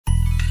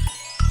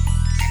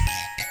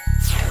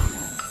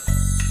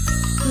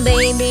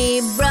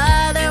Baby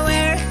brother,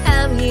 where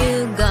have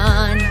you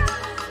gone?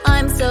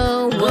 I'm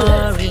so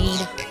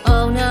worried.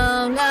 Oh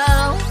no,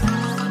 no.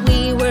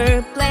 We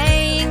were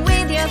playing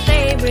with your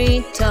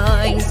favorite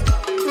toys.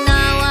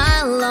 Now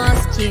I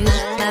lost you,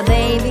 my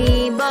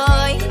baby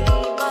boy.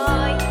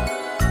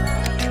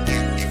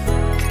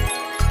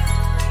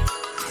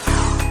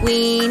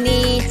 We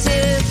need to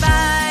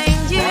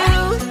find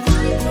you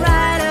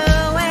right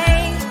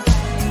away.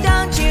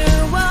 Don't you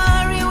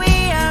worry,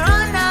 we are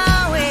on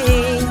our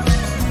way.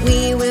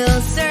 We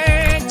will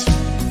search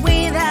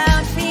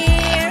without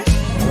fear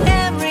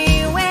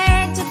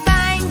everywhere to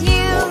find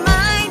you,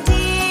 my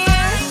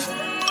dear.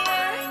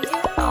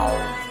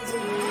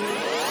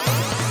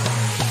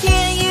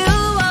 Here you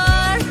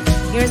are,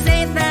 you're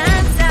safe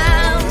and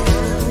sound.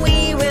 We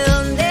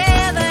will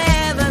never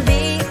ever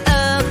be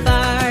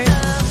apart.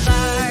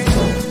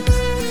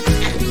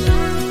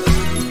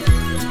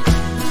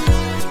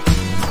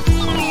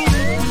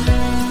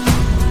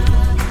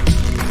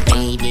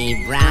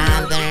 Baby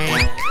brother,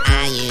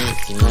 are you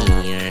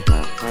here?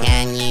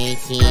 Can you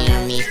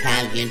hear me?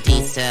 Have you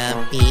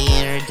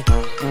disappeared?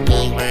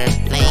 We were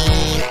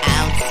playing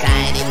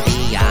outside in the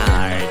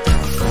yard.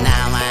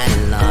 Now I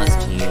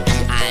lost you,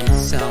 I'm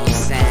so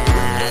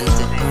sad.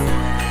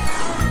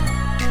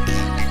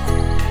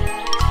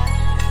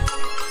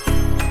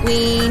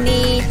 We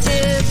need to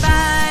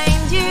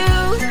find you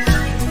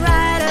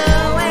right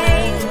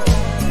away.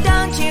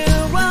 Don't you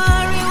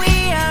worry, we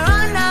are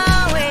on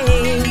our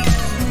way.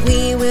 We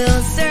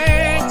will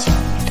search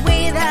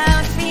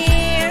without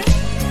fear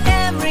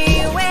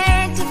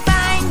everywhere to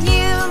find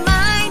you,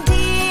 my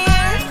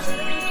dear.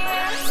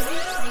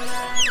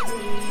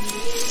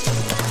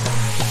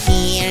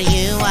 Here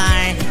you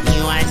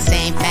are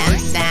safe and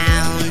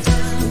sound.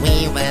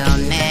 We will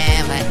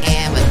never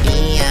ever be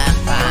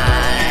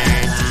apart.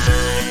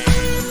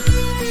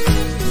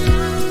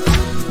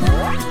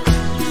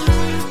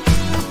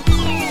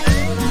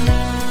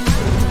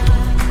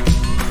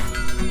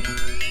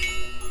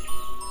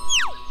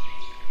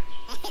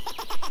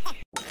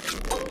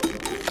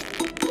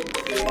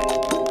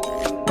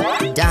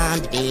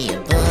 Don't be a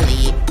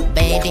bully,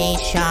 baby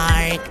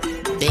shark.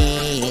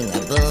 Being a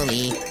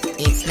bully,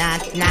 it's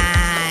not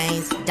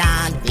nice.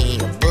 Don't be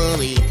a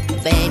bully,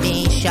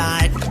 baby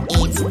shark.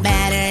 It's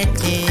better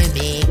to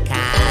be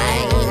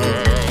kind.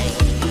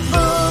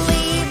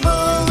 Bully,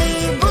 bully,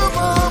 boo,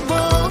 boo,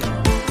 boo.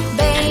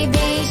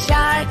 Baby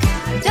shark,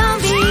 don't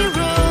be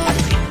rude.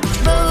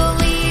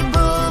 Bully,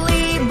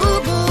 bully, boo,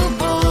 boo,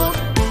 boo.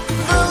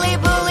 Bully,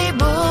 bully,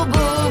 boo,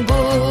 boo,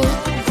 boo.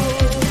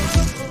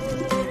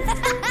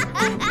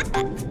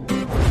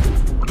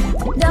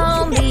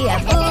 Don't be a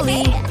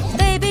bully,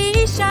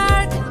 baby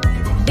shark.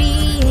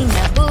 Being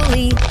a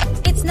bully,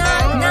 it's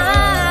not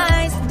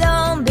nice.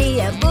 Don't be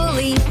a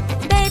bully,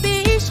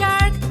 baby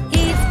shark.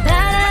 It's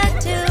better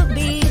to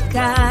be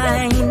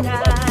kind.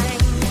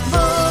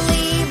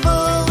 Bully,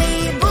 bully,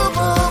 boo,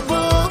 boo,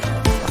 boo.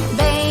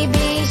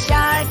 Baby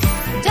shark,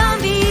 don't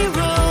be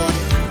rude.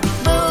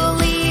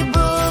 Bully,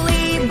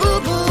 bully, boo,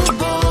 boo,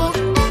 boo.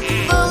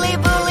 Bully,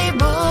 bully,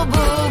 boo,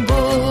 boo,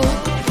 boo.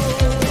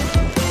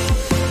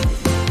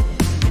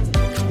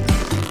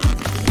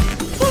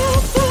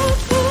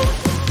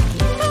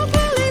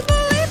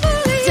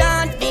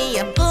 Don't be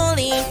a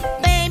bully,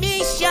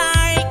 baby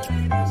shark.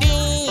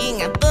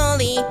 Being a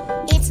bully,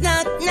 it's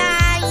not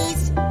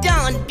nice.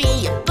 Don't be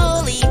a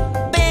bully,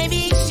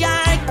 baby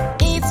shark.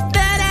 It's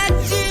better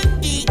to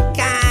be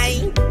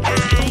kind.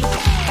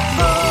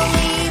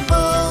 Bully,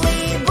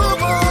 bully, boo,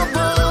 boo,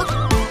 boo.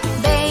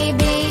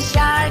 Baby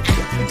shark,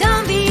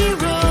 don't be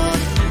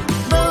rude.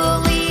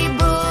 Bully,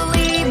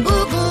 bully,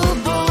 boo, boo,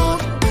 boo.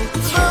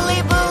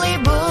 Bully, bully,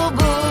 boo,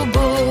 boo,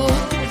 boo.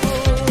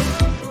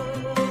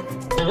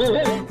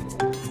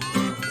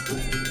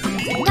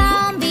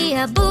 Don't be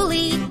a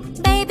bully,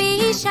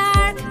 baby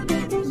shark.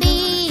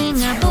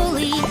 Being a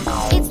bully,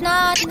 it's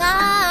not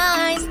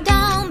nice.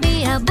 Don't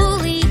be a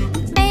bully,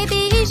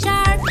 baby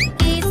shark.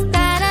 It's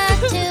better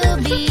to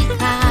be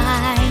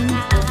kind.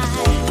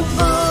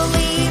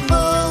 Bully,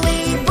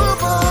 bully, boo,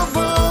 boo,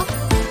 boo.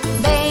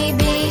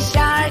 Baby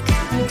shark,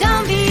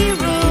 don't be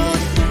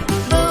rude.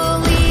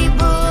 Bully,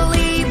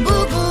 bully,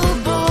 boo, boo,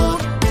 boo.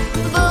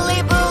 Bully,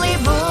 bully,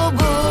 boo,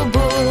 boo,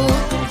 boo.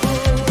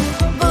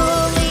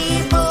 Bully,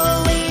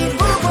 bully,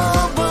 boo,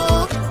 boo, boo.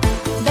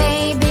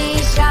 Baby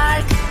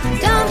shark,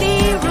 don't be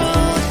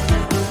rude.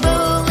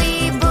 Bully,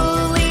 bully,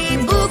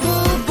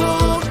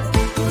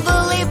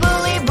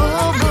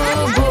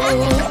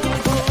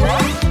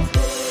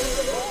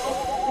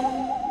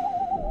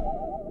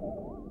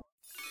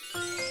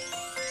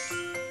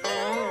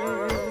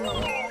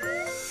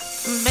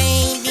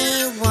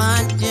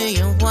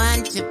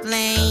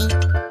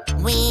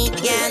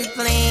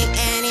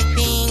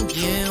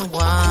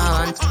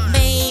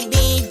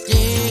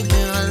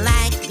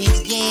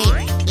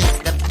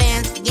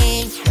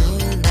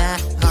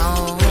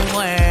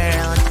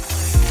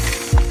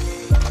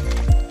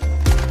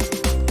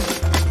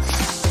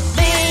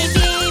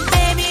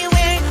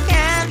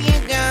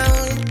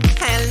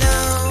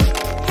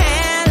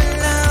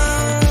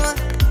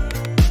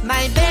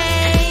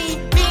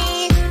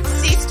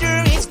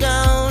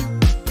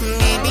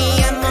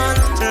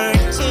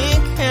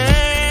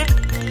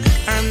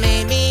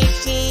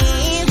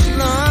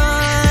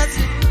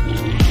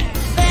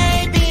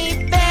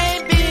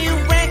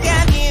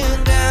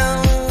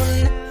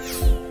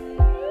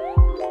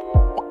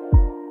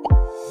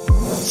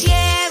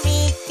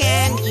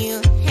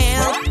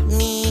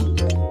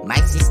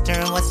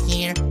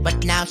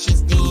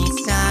 she's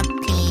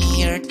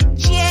disappeared.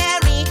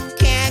 Cherry,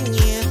 can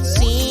you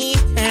see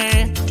her?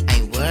 I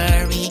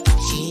worry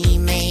she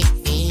may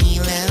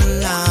feel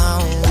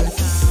alone.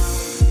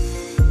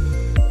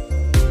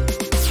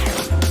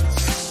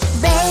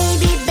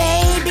 Baby,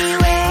 baby,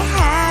 where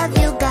have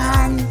you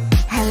gone?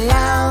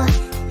 Hello,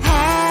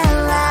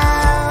 hello.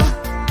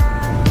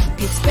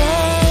 This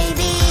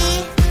baby,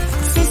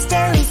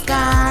 sister is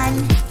gone.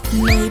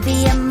 Maybe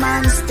a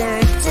monster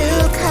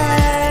took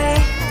her,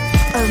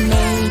 or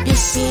maybe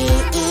she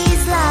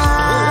is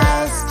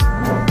lost.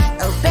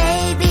 Oh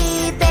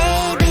baby,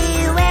 baby,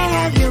 where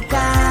have you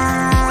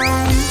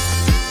gone?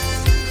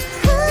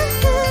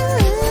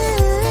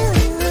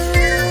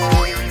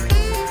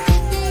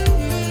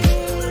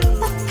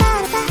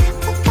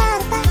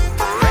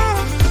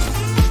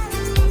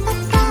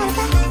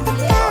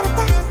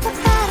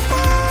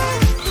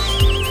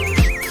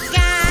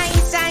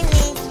 Guys, I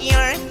need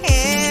your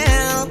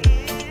help.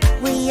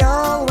 We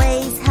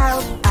always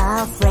help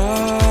our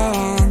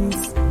friends.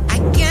 I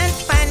can't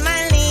find my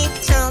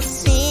little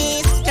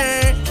sister.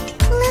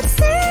 Let's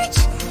search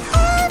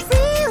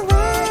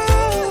everywhere.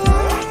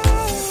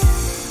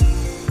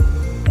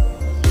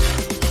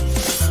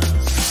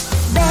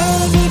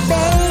 Baby,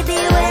 baby,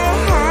 where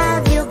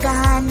have you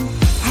gone?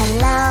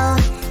 Hello,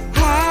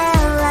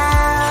 hello.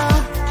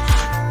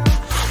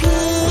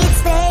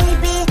 Pete's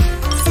baby,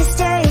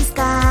 sister is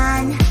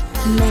gone.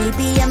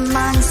 Maybe a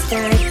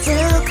monster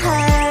took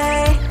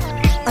her,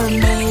 or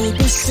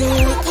maybe she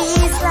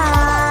is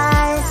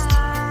lost.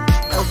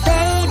 Oh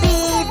baby,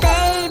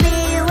 baby,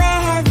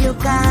 where have you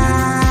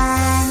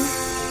gone?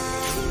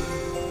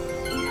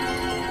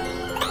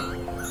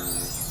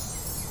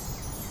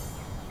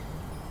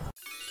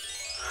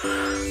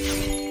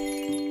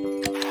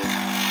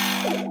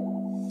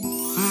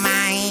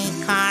 My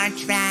car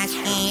track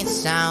is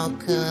so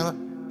cool.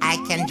 I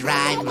can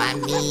drive my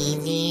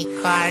mini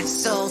car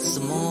so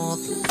smooth.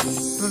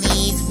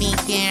 Please be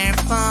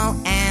careful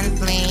and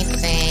play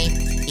safe.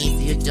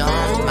 If you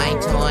don't, my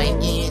toy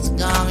is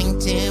going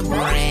to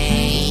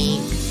break.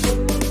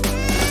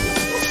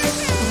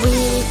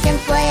 We can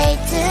play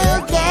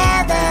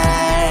together.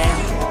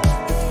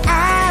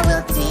 I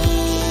will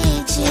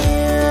teach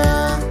you.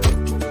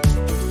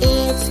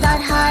 It's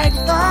not hard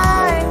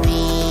for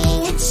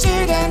me. It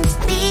shouldn't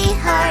be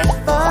hard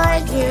for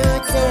you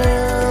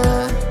too.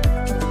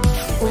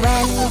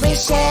 When we're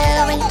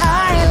sharing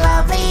our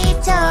lovely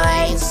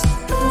toys,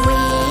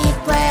 we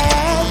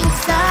play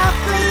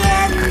softly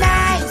and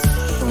nice.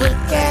 We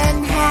can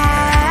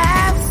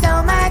have so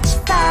much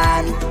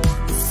fun.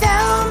 So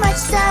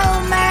much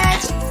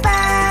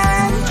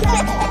fun.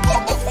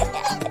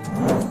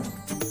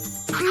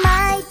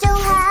 My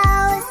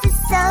dollhouse is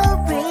so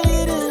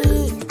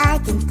pretty. I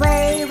can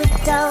play with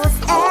dolls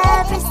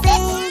every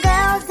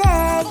single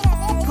day.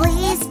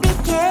 Please be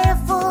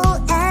careful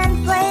and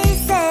play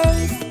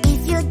safe.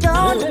 If you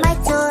don't, my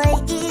toy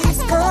is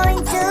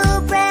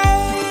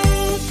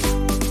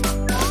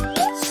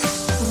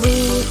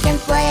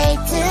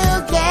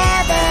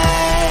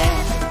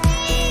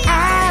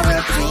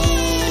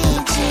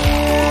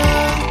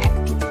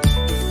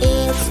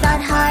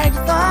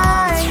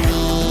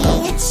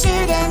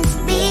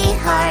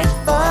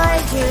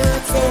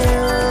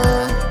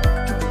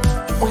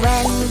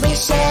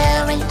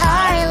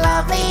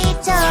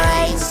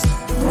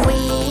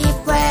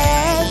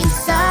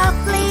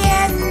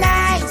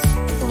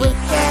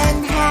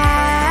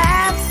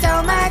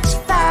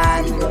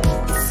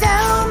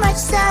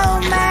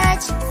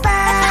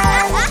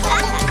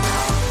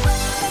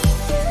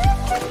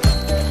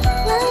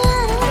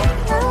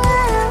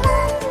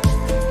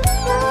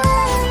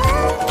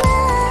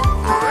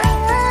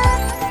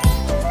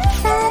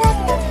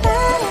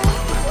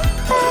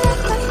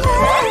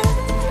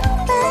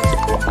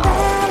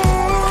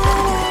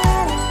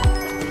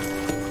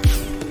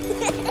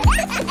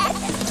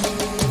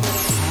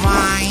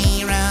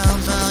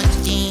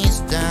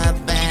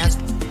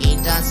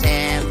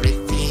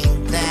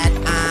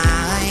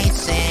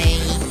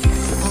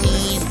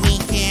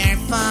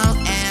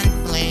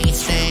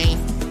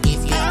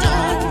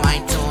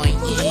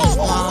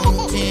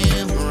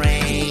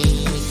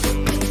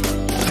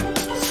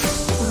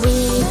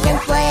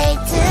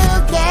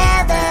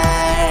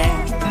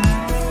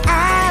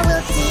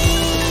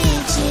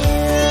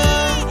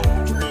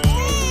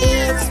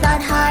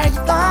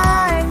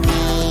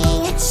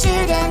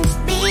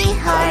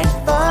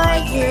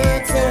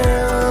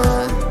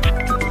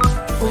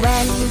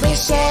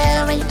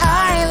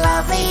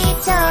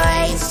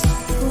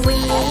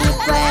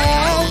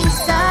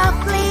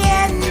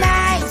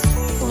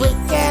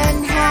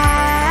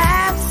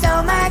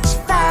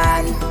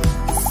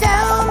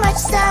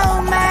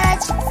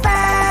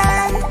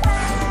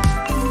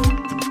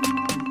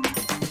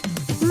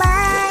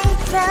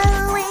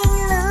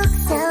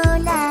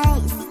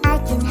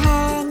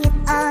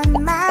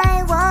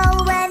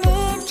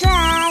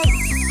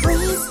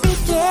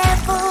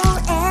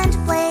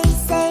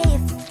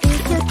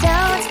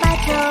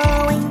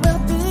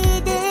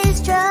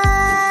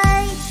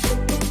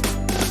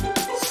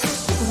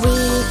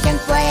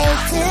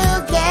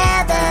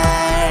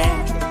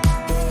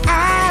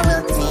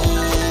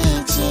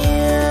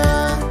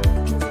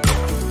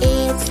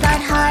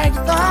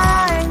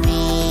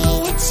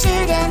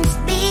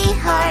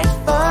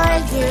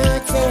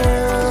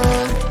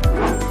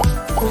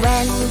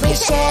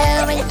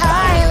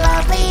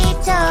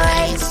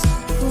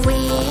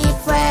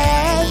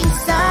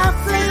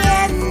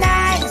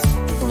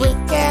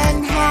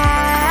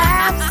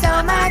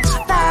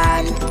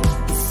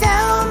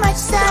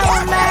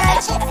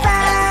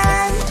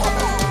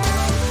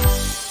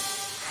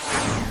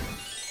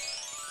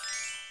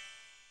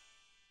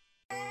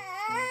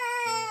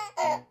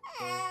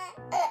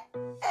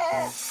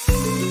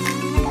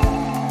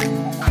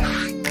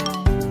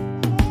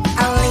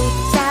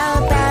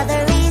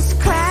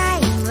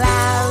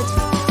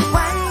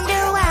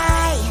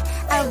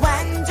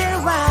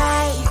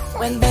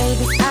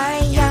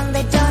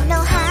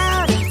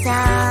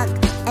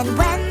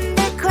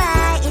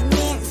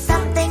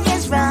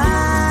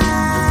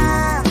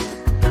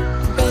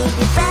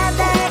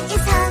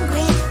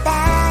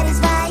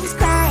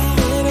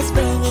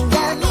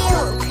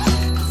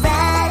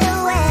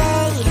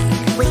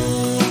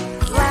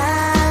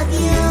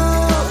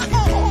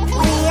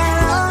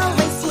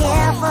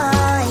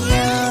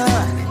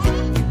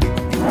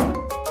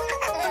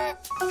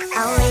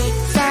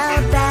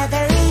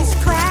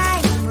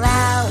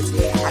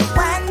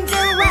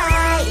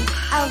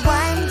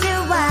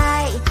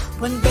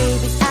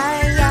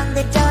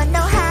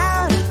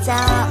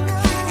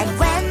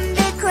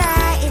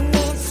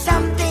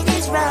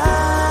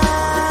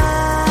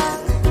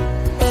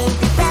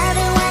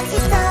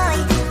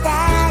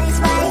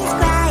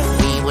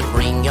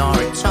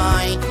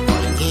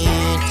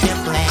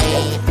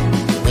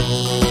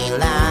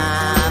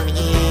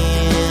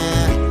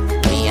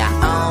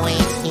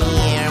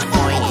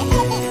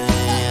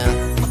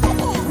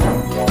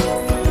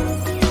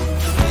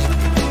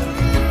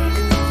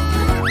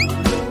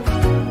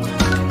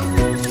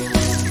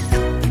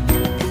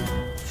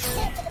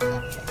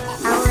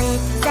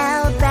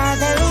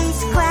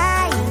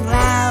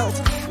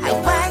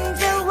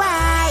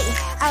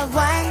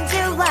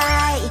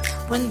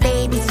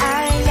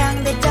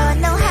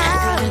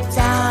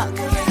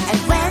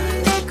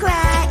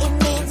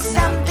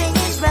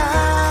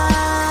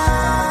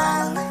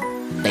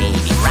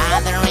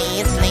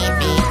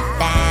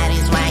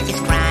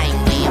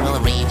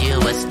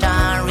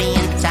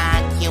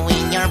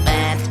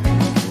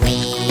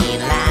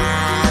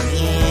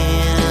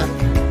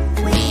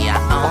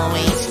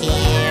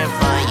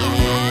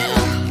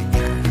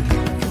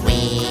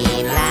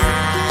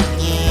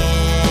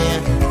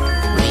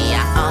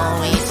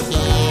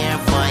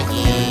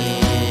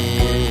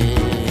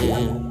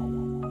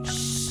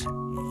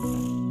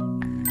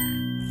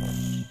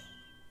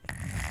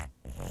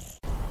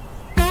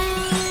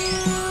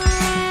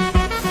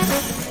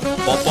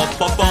pop, pop,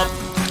 pop, pop,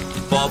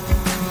 pop,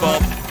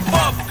 pop,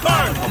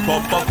 popcorn.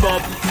 Pop, pop,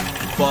 pop,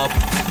 pop,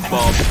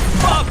 pop,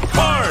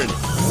 popcorn.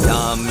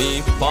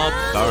 Yummy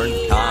popcorn,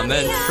 come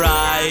and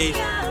try.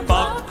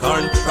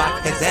 Popcorn truck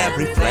has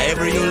every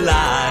flavor you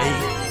like.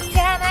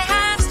 Can I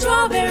have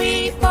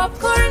strawberry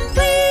popcorn,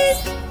 please?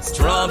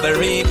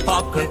 Strawberry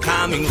popcorn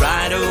coming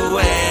right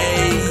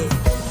away.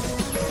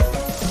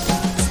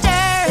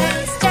 Stir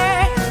and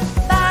stir,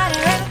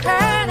 butter and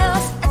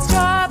kernels and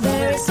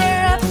strawberry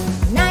syrup,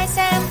 nice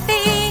and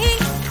thick,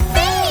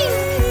 thick.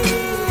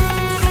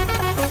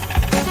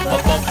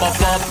 Pop, pop, pop,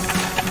 pop,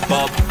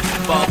 pop,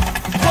 pop,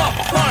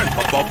 popcorn.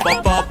 Pop, pop,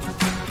 pop, pop,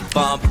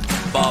 pop,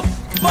 pop,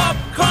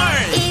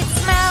 popcorn. It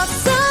smells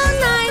so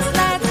nice,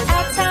 let's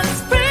add some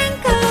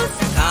sprinkles.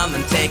 Come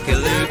and take a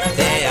look,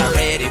 they are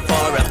ready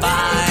for a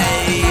bite.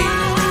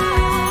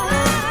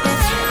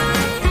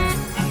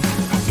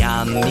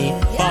 Yummy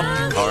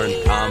popcorn,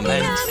 come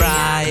and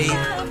try.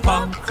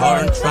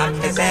 Popcorn truck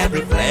has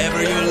every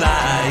flavor you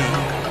like.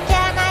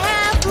 Can I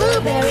have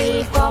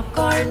blueberry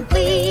popcorn,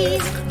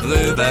 please?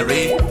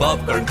 Blueberry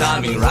popcorn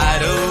coming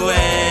right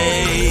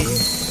away.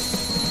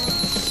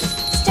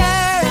 Stir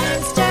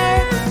and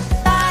stir,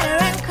 butter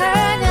and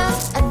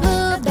kernels and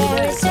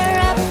blueberry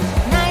syrup,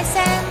 nice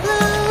and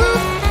blue.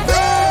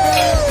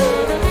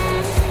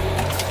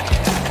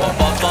 Pop,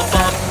 pop, pop,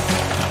 pop,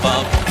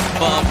 pop,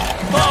 pop,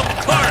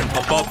 popcorn.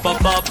 Pop, pop, pop,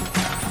 pop,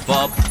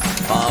 pop,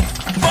 pop,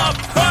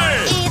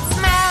 popcorn. It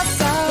smells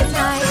so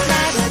nice,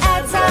 let's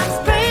add some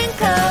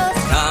sprinkles.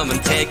 Come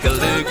and take a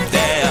look,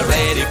 they are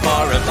ready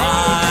for a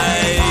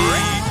bite.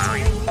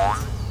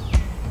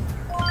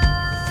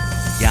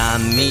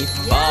 Yummy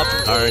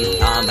popcorn,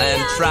 come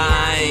and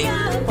try.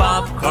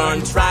 Popcorn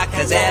truck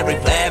has every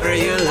flavor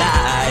you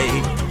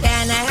like.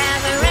 Can I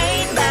have a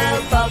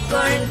rainbow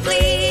popcorn,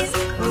 please?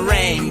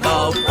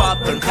 Rainbow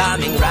popcorn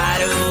coming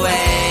right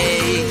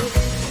away.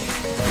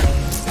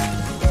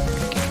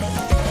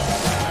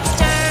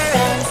 Stir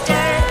and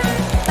stir,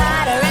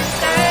 butter and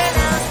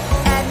kernels,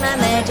 add my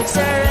magic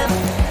syrup,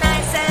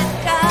 nice and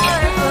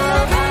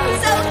colorful,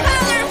 so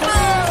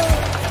colorful.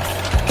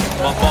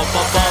 Pop, pop,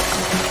 pop,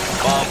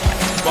 pop,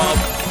 pop,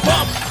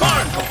 pop,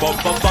 popcorn. Pop,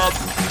 pop, pop, pop,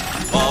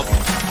 pop,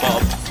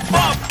 pop,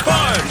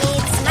 popcorn.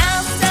 It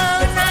smells so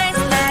nice,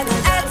 let's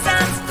add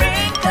some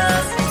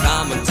sprinkles.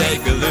 Come and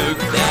take a look,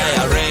 they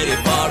are ready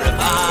for a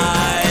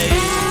bite.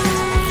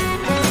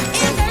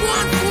 And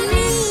one for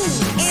me,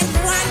 and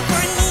one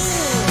for me.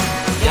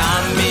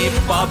 Yummy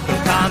popcorn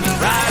coming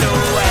right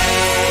away.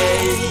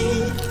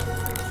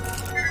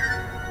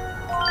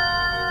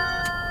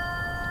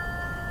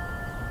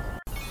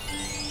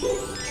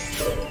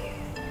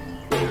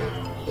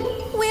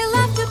 We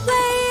love to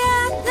play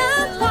at the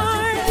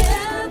park.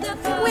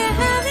 We're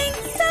having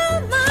so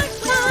much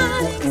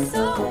fun.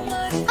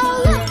 Oh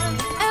look,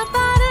 a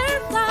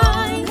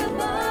butterfly.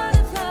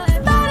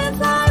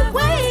 Butterfly,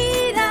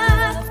 wait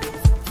up.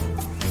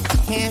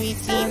 Have you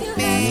seen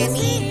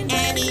Fanny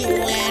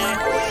anywhere?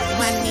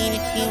 1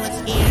 minute she was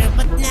here,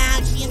 but now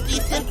she's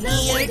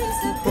disappeared.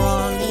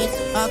 Police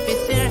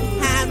officer,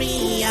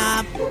 hurry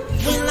up.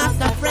 We lost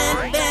our friend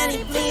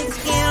Benny, please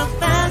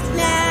help us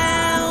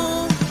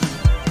now.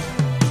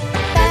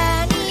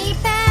 Penny,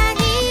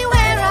 Penny,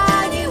 where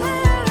are you?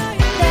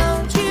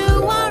 Don't you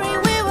worry,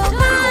 we will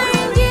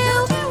find you.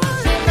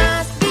 She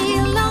must be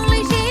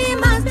lonely, she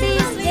must be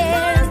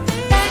scared.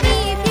 Penny,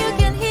 if you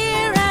can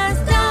hear us,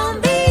 don't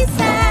be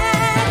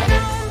sad.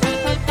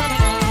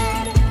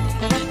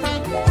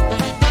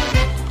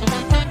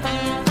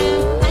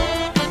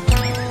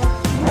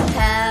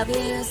 Have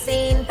you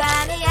seen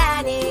Penny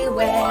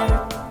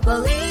anywhere?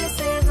 Police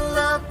is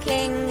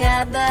looking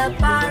at the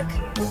park.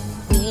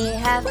 We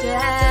have to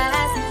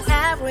ask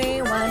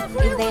everyone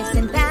if they've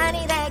seen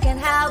Penny, they can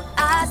help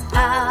us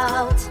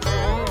out.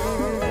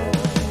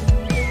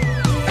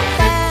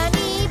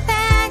 Penny,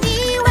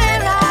 Penny,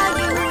 where are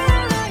you?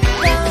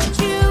 Don't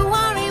you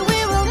worry, we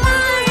will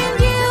find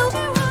you.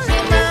 She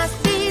must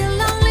be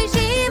lonely,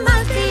 she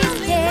must be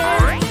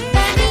scared.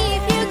 Penny,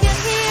 if you can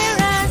hear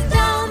us,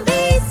 don't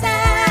be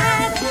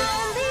sad.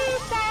 Don't be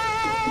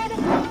sad.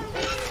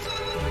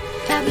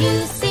 Have you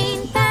seen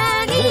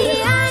Penny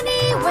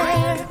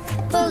anywhere?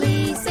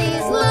 Police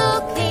is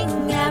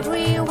looking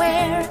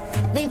everywhere.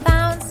 They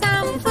found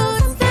some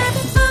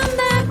footsteps on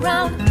the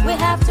ground.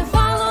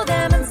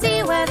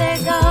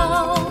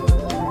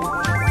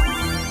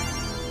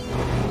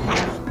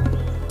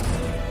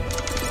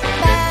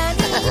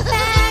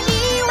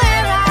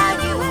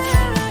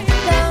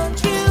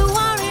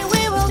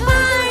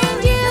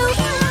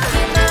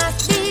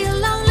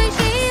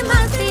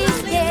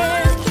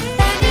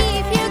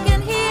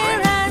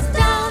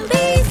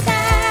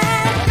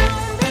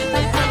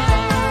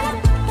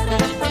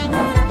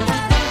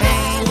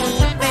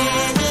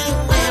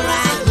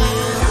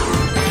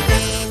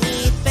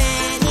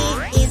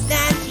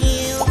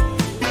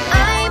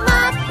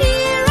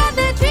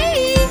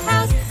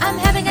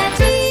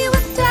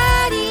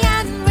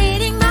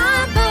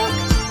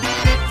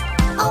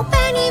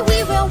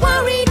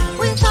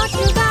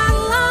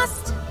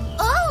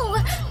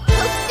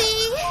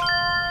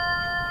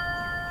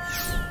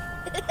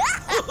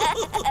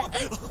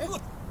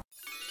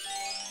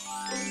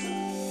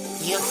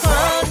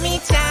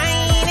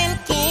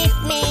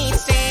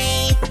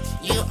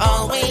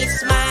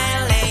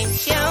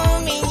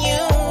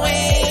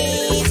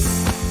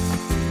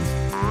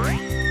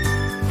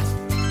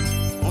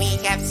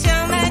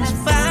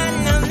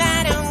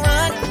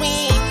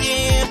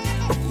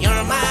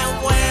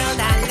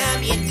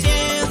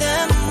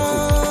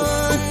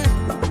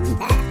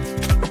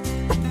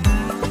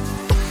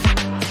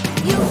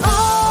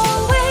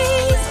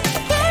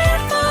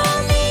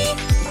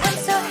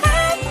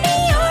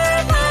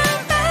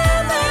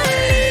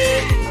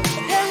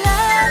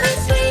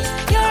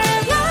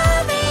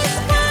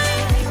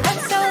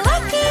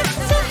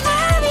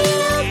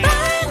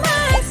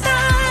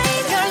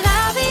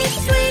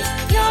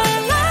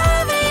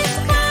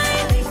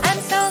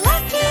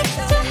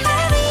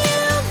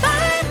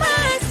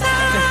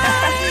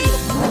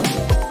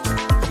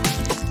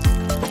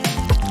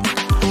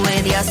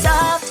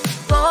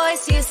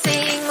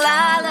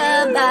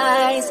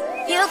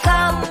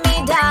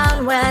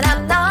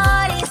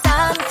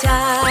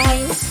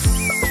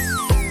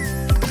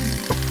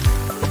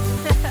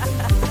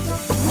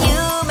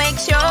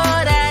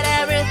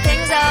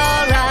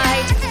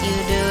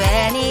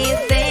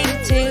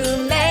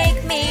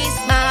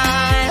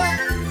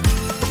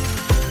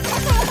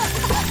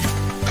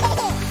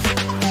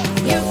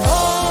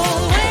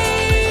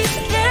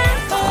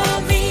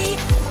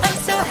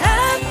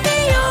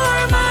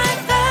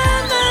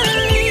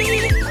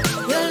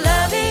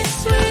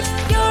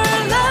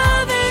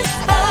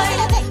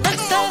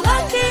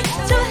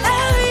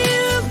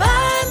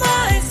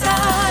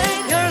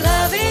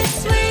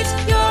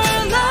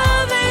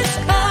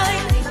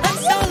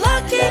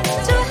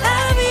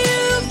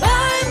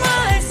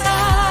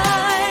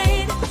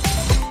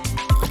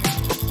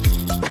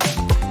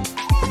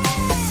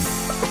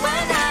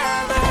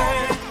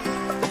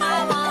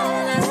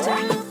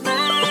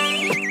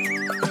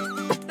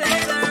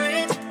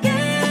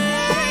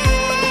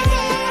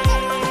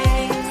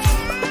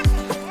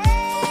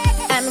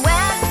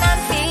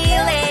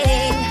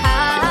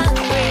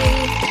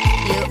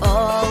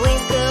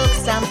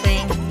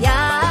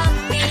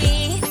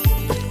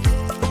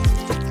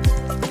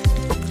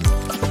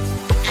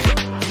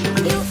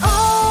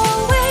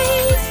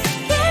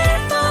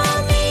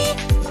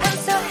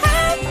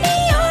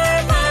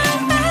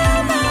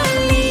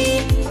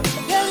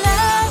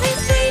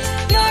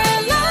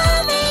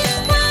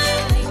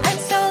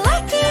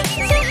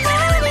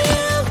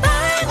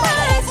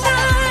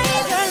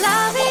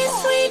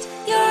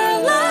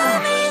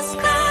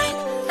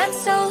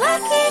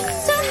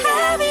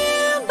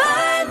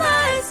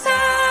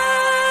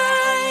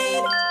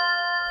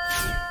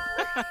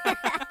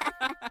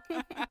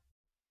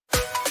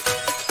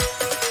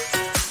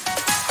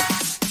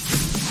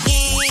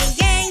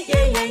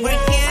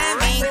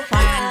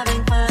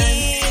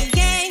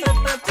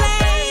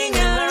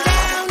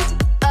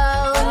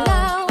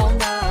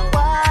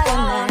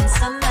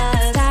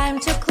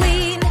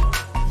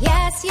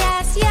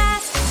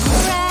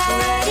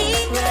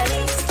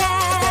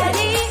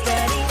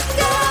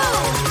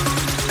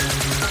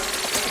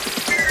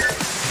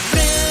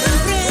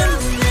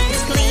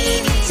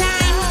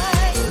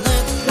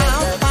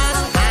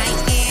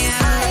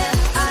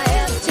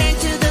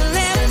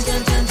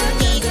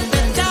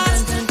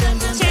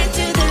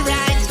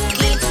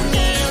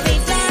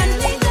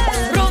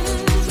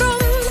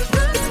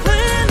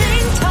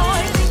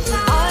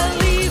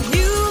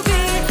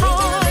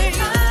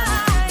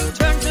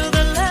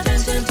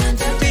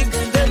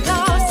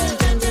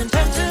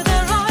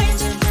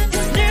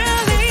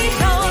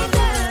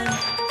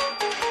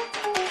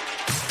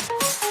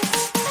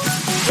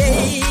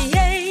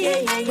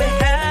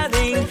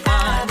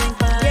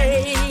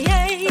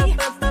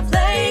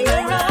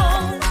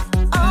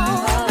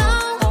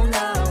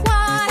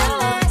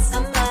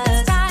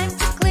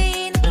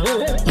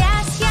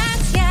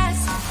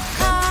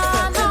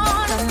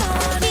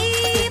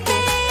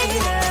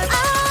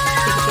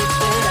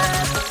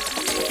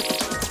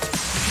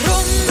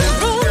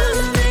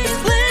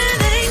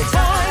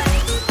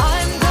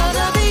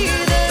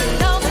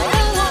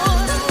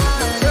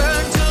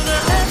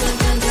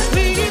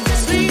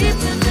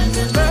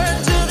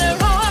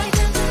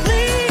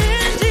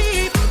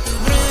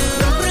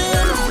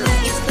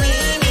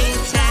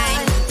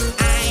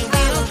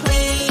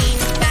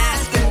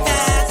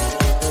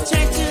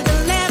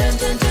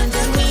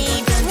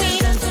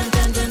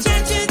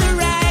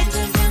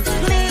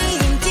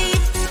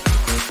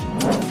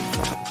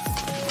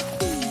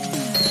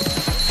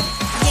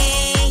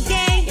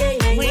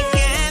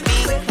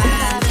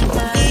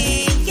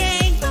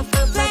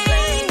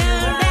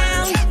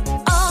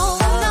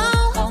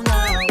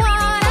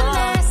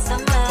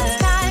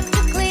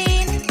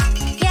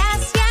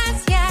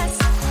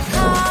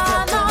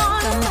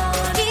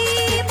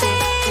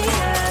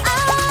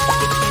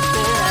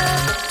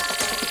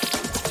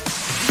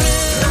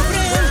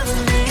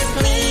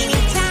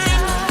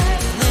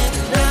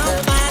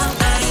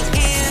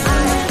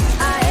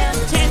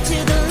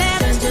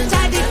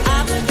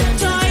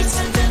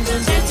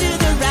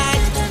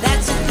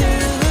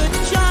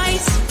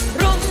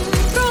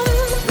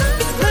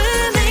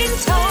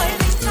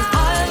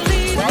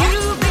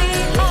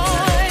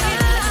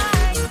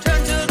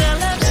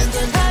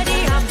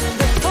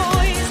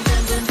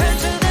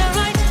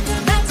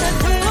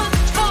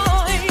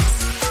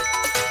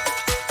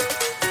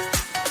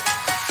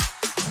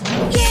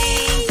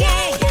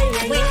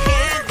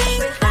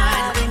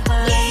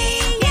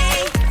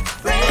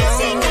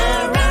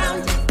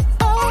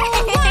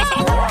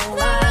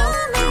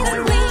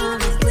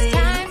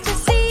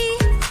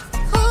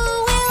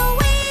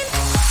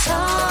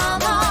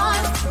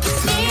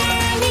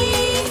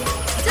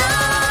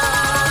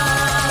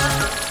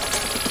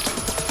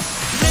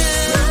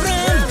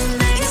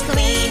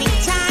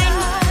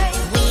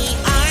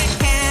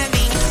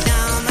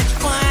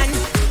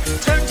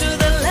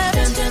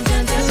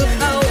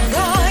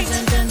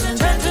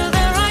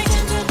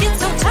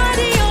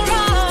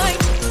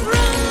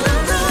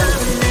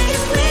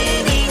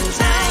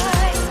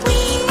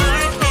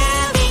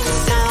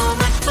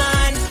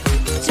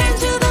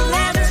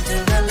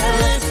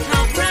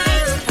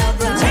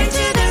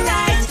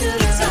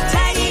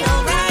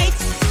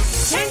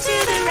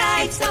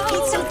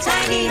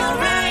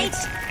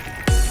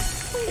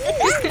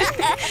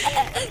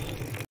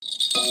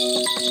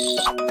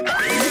 We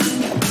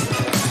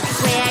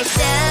are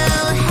so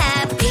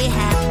happy,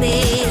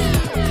 happy.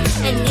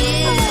 A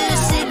new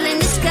sibling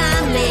is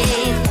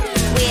coming.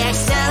 We are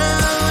so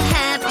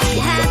happy,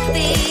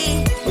 happy.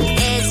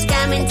 It's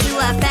coming to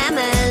our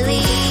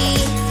family.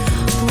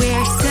 We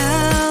are so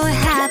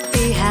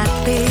happy,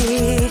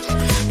 happy.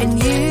 A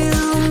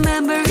new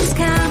member is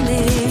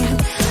coming.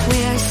 We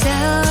are so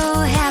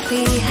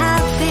happy,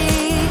 happy.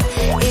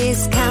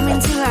 It's coming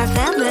to our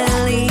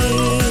family.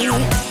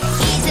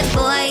 Is it a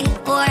boy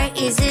or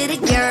is it a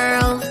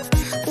girl?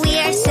 We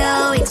are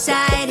so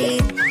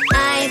excited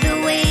either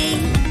way.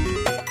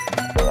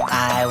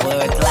 I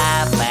would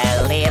love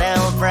a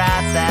little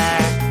brother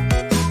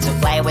to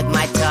play with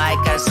my toy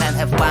cars and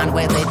have fun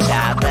with each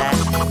other.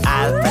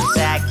 I'll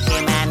protect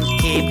him and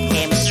keep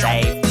him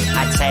safe.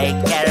 I take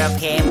care of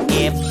him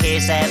if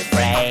he's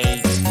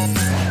afraid.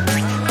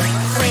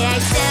 We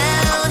are so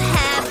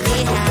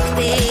happy,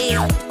 happy.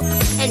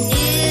 A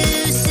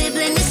new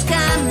sibling is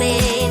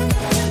coming.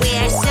 We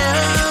are so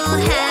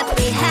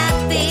happy,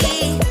 happy.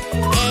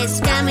 It's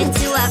coming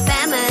to our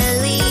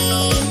family.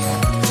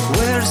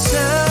 We're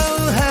so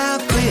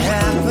happy,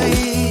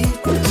 happy.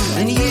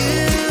 A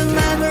new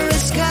member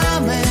is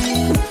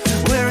coming.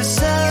 We're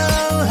so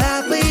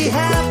happy,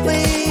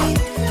 happy.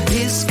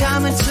 He's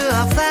coming to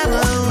our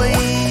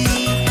family.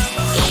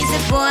 Is it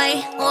a boy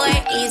or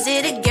is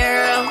it a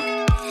girl?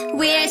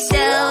 We are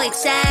so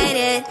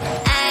excited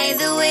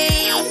either way.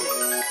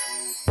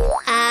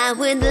 I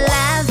would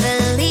love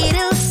a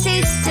little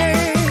sister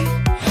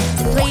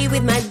to play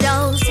with my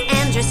dolls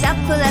and dress up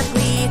full of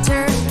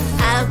glitter.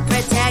 I'll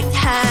protect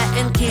her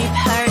and keep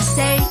her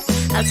safe.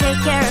 I'll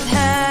take care of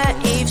her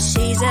if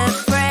she's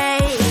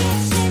afraid.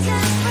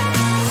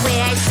 We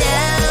are so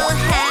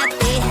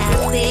happy,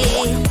 happy.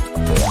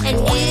 A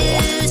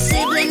new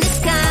sibling is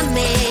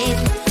coming.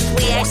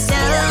 We are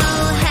so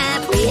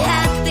happy,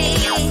 happy.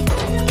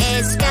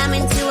 It's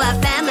coming to our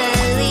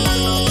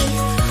family.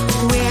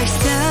 We are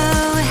so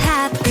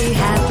happy,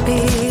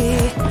 happy.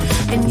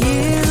 A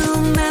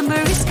new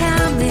member is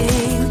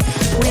coming.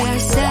 We are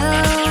so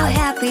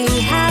happy,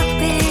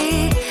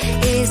 happy.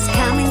 It's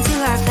coming to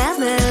our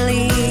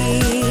family.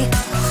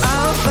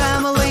 Our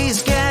family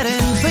is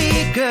getting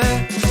bigger.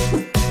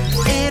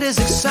 It is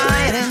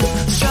exciting,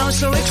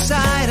 so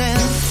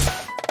exciting.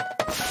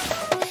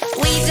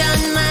 We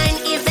don't mind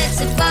if it's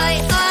a boy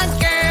or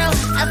girl.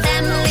 Our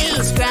family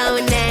is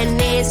growing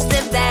and it's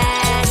the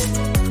best.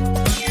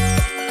 Yay!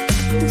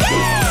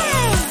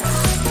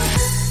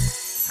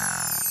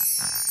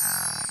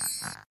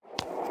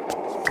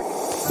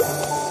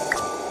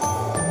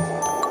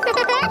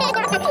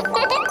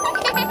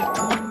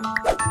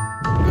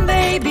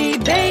 Baby,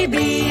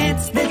 baby,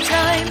 it's the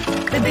time.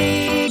 The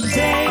big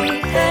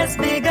day has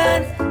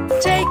begun.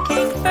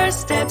 Taking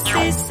first steps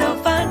is so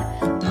fun.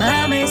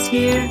 Mom is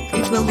here,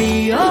 it will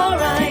be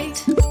alright.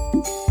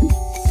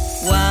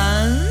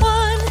 1,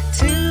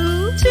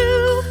 2,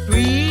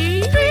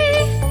 3,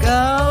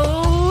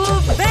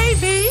 go,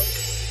 baby.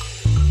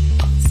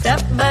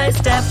 Step by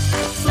step,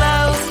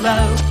 slow,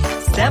 slow.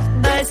 Step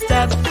by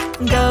step,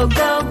 go,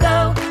 go,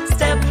 go.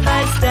 Step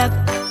by step,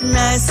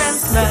 nice and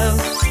slow.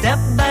 Step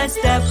by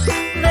step,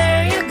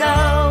 there you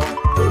go.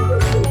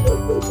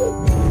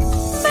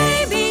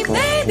 Baby,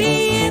 baby,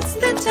 it's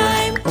the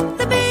time.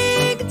 The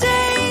big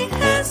day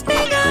has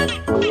begun.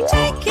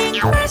 Taking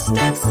first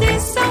steps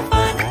is so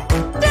fun.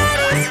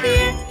 Daddy's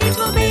here, it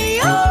will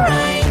be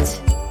alright.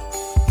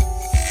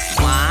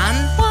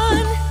 1,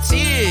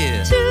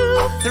 2,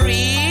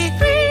 3,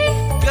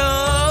 go,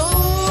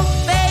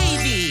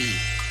 baby.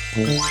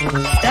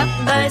 Step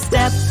by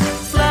step,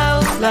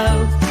 slow, slow.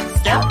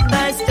 Step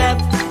by step,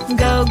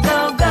 go, go,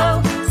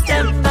 go.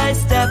 Step by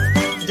step,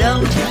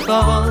 don't you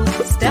fall.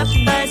 Step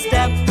by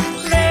step,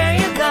 there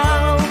you go.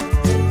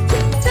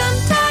 Dum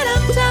ta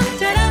dum dum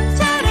da dum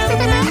ta dum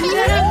dum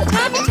da dum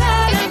dum ta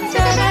dum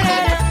da da da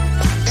da.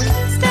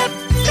 Step,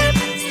 step,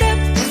 step,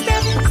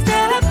 step,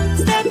 step,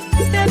 step,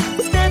 step,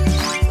 step.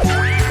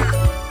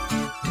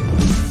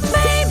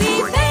 Baby,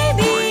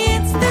 baby,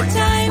 it's the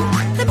time.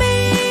 The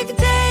big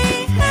day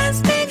has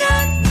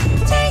begun.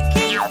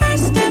 Taking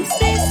first steps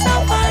is so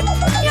fun.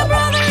 Your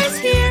brother is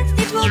here,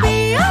 it will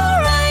be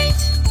alright.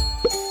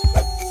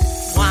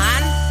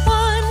 1,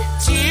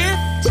 2,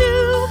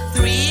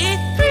 3,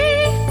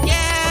 go,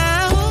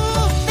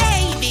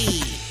 baby.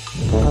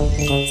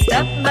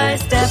 Step by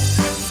step,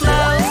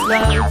 slow,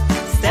 slow.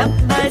 Step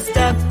by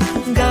step,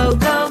 go,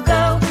 go,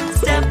 go.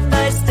 Step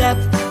by step,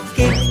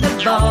 kick the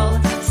ball.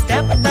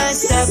 Step by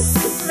step,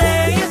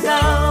 there you go.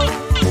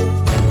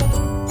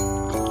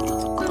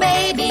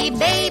 Baby,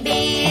 baby,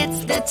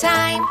 it's the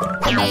time.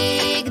 The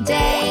big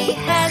day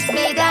has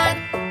begun.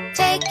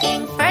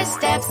 Taking first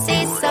steps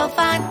is so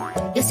fun.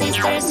 Your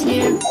sister's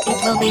here,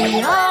 it will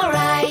be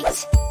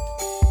alright.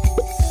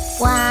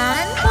 1,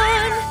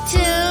 2,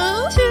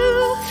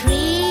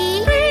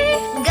 3,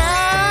 go,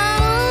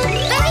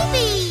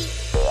 baby.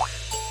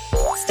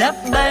 Step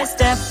by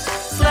step,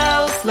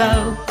 slow,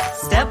 slow.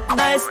 Step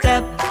by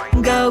step,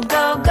 go,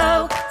 go,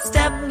 go.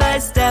 Step by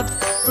step,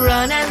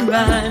 run and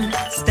run.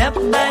 Step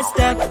by by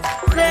step.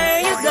 There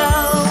you go.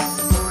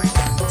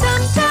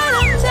 Tum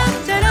ta-dum, tum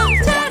ta-dum,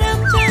 ta-dum,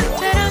 tum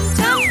ta-dum,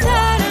 tum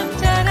ta-dum,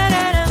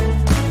 ta-da-da-dum.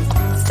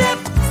 Step,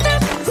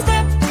 step,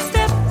 step,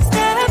 step,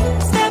 step,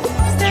 step,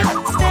 step,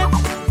 step.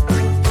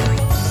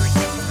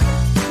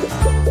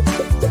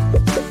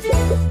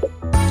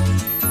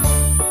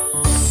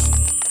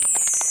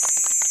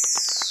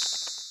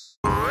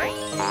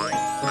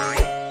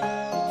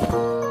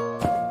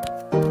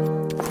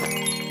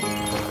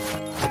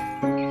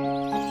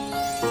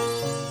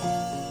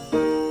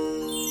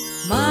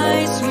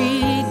 My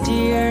sweet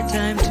dear,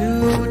 time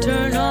to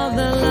turn off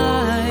the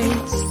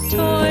lights.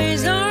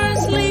 Toys are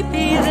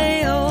sleepy,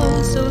 they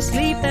also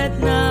sleep at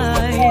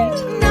night.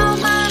 No,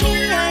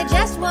 mommy, I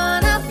just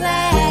wanna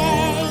play.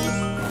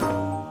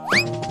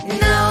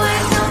 No, I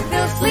don't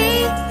feel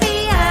sleepy,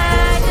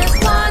 I just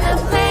wanna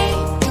play.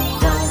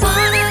 Don't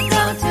wanna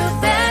go to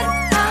bed,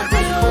 I'll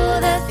do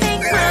the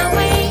things my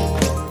way.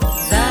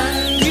 Then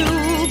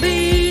you'll be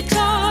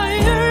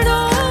tired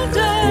all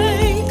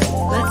day.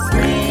 Let's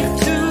sleep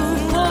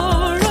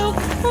tomorrow,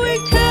 we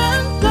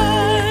can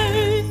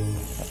play.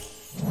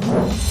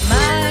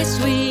 My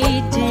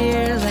sweet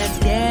dear, let's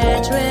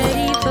get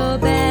ready for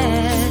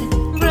bed.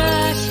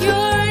 Brush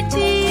your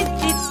teeth,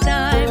 it's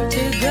time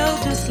to go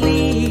to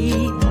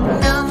sleep.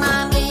 No,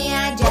 mommy,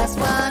 I just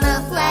wanna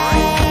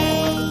play.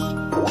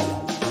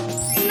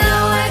 No,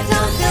 I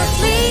don't feel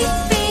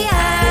sleepy,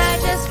 I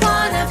just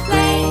wanna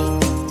play.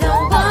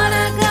 Don't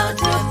wanna go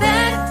to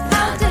bed,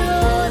 I'll do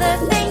the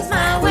things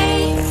my way.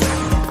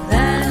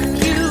 Then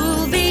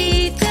you'll be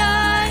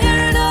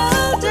tired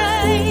all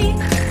day.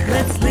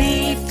 Let's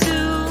leave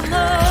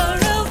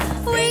tomorrow,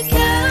 we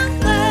can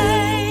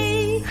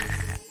play.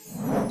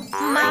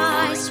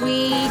 My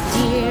sweet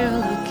dear,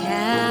 look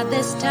at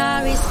the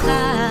starry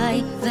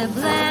sky. The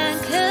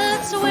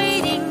blanket's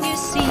waiting, you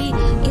see,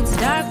 it's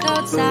dark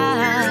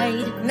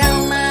outside. No,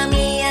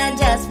 mommy, I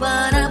just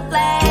wanna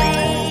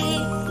play.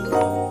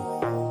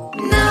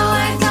 No,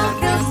 I don't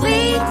feel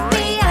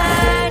sleepy,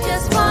 I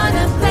just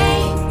wanna play.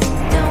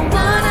 Don't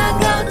wanna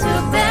go to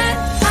bed,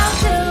 I'll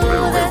do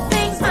the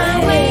things my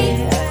way.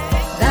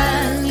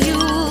 Then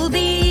you'll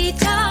be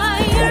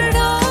tired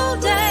all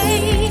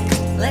day.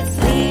 Let's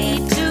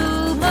leave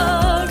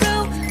tomorrow,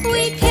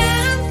 we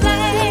can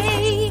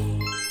play.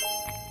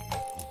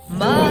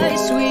 My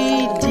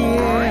sweet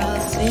dear,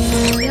 I'll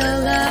sing a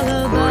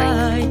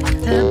lullaby.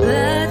 A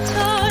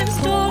bedtime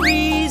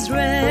story's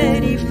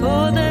ready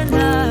for the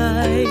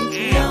night.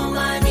 No,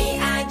 mommy,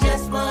 I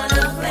just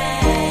wanna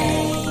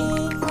play.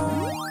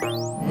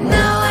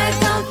 No, I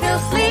don't feel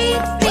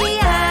sleepy,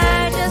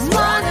 I just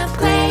wanna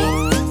play.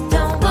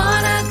 Don't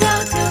wanna go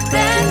to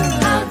bed,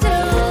 I'll do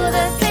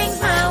the things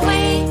my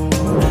way.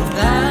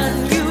 Then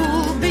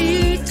you'll be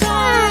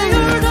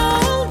tired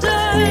all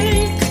day.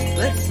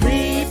 Let's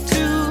leave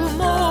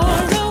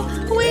tomorrow,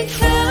 we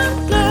can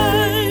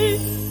play.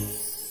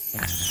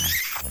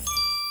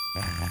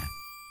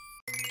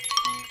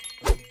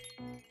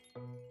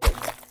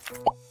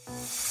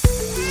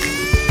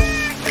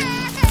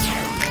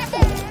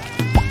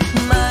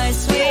 My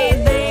sweet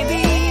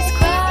baby's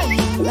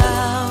crying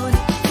loud.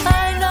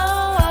 I know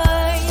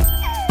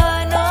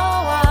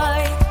why.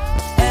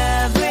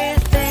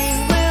 Everything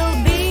will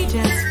be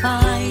just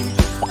fine.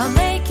 I'll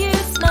make you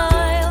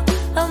smile,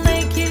 I'll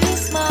make you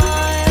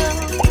smile.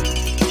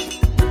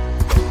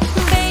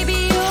 Baby,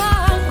 you are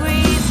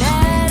hungry,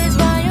 that is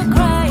why you're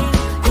crying.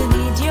 You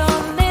need your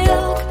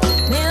milk,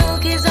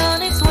 milk is on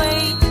its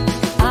way.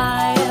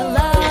 I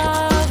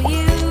love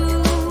you,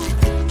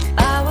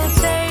 I will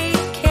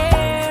take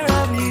care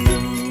of you.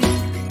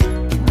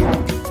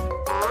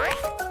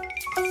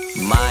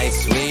 My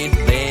sweet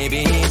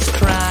baby is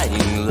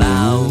crying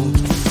loud.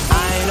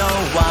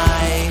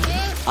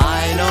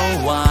 I know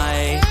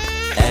why.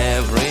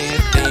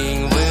 Everything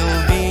will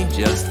be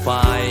just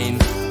fine.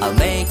 I'll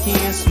make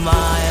you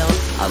smile,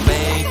 I'll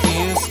make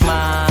you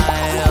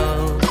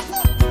smile.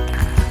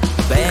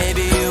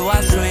 Baby, you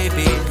are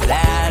sleepy,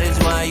 that is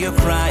why you're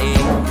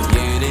crying.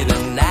 You need a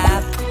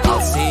nap,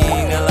 I'll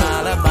sing a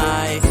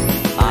lullaby.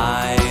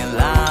 I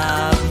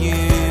love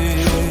you,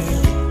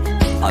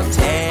 I'll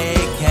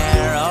take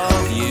care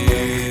of you.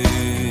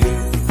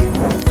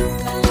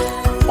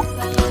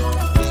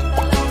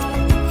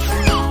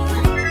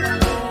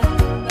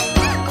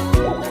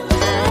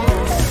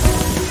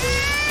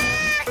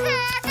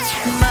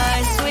 My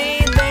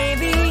sweet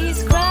baby's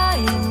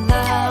crying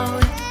loud.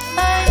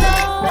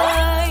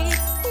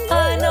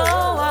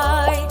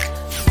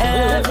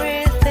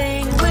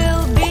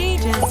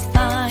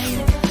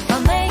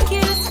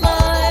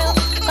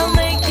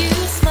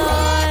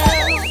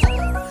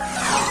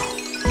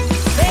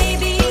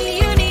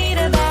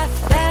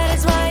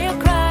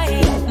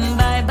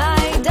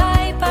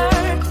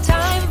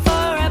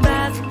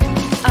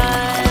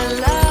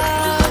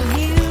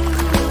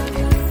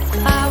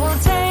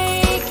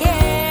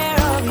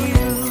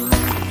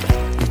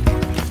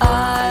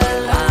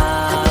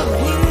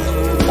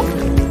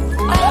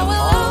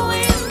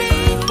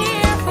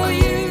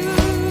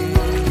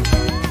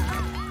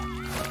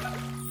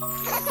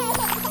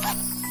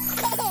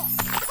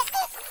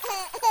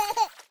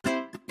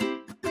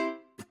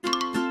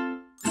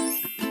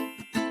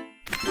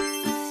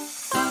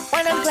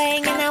 I'm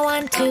playing and I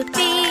want to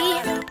pee.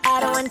 I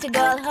don't want to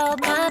go hold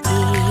my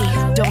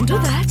pee. Don't do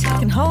that, you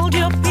can hold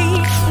your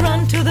pee.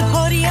 Run to the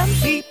potty and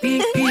pee,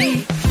 pee,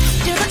 pee.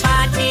 To the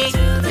potty,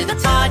 to the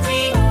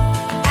potty,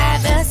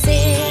 have a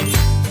seat.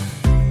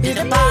 To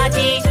the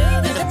potty,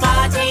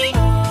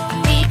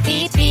 pee,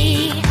 pee,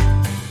 pee.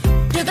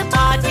 To the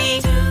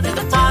potty,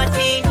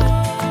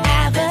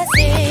 have a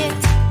seat.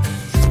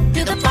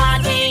 To the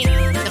potty,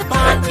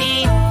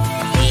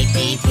 pee,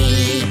 pee,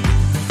 pee.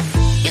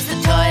 Use the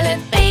toilet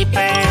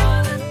paper.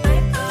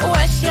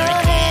 Wash your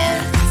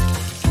hands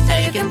so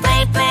you can play,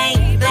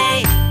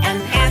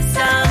 and have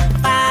some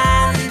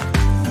fun.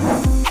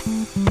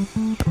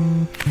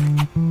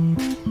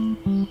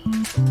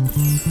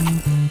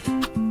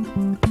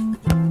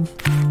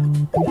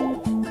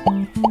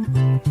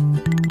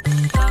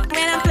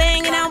 When I'm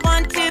playing and I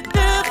want to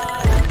poop,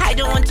 I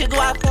don't want to go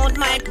out hold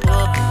my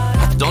poop.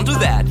 Don't do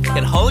that. You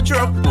can hold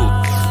your poop.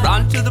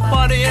 Run to the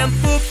potty and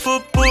poop,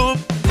 poop, poop.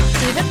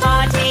 To the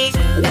potty,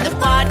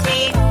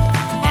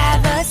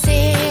 have a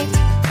seat.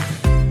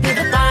 To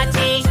the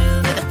potty,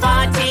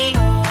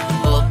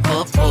 poop,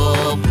 poop,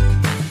 poop.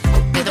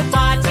 To the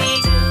potty,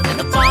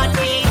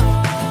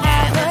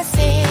 have a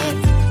seat.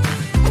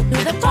 To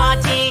the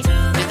potty,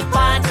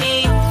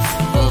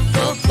 poop,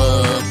 poop,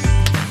 poop.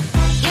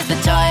 Use the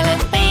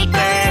toilet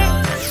paper.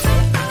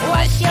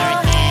 Wash your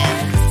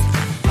hands.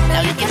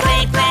 Now you can play,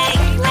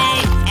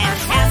 and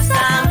have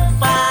some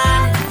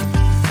fun.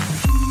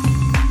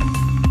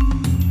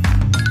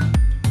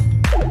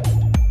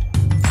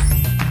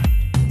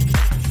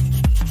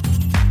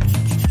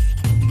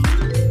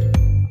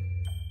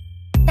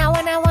 Now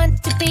when I want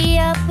to be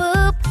a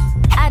poop,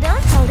 I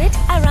don't hold it,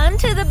 I run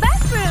to the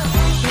bathroom.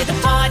 To the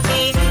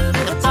potty,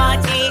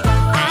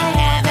 I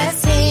have a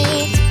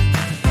seat.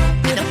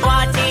 To the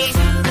potty,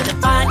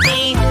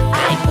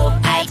 I poop,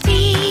 I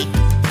pee.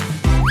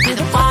 To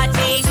the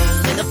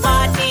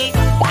potty,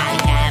 I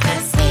have a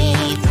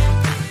seat.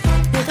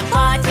 To the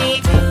potty,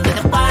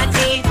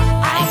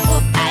 I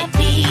poop, I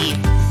pee.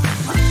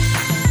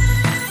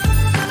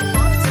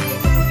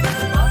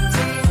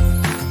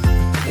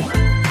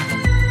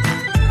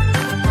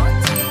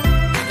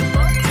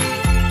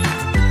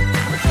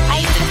 I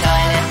use the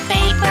toilet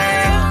paper.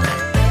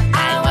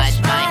 I wash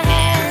my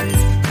hands.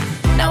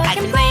 Now I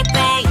can play,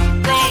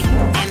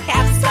 and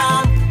have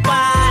some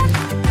fun.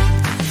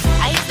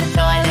 I use the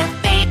toilet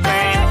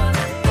paper.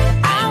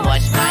 I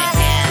wash my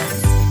hands.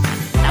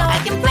 Now I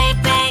can play,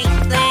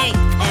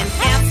 and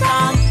have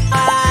some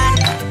fun.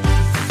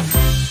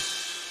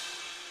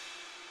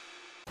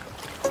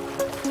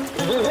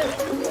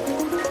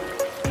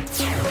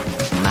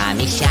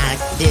 Mommy shark,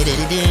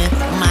 do-do-do-do.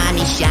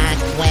 Mommy shark,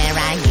 where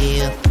are you?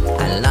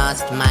 I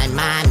lost my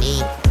mommy,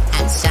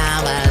 I'm so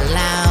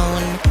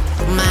alone.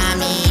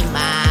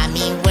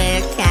 Mommy,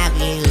 where have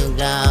you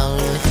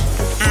gone?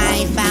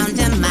 I found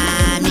a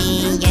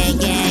mommy,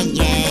 yeah.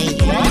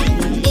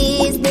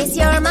 Is this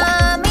your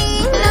mommy?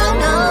 No.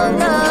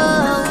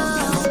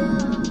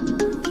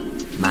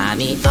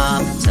 Mommy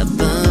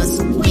octopus,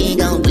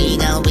 wiggle,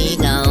 wiggle,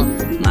 wiggle.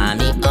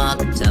 Mommy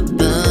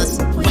octopus,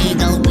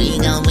 wiggle,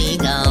 wiggle,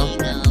 wiggle.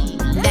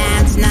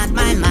 That's not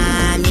my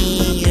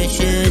mommy, you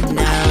should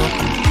know.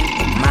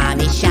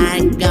 Mommy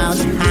shark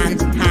goes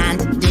hunt,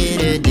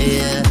 do-do-do.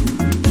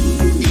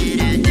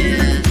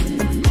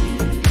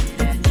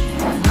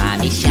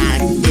 Mommy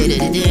shark,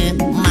 do-do-do.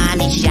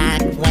 Mommy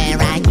shark, where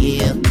are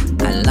you?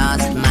 I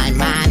lost my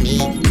mommy,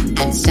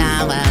 I'm so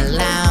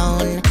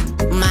alone.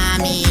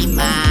 Mommy,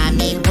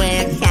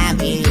 where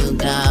have you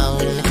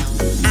gone?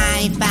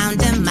 I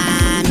found a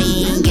mommy,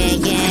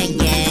 yeah.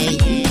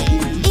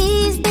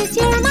 Is this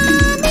your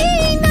mommy?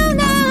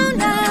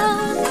 No.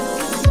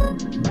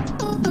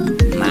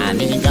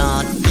 Mommy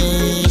got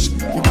fish.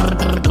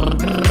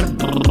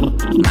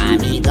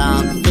 Mommy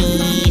got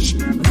fish.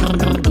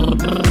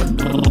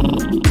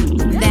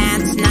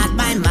 That's not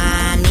my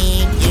mommy,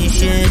 you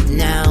should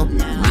know.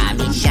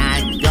 Mommy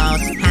shark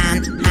goes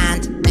hunt,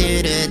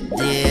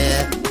 do-do-do.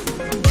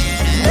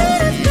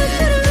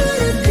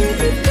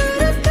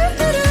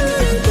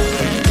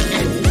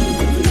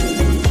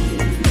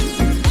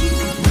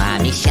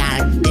 Mommy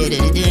shark,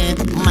 do-do-do.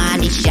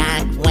 Mommy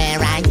shark, where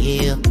are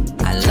you?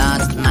 I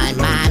lost my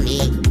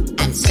mommy,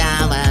 I'm so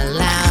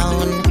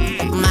alone.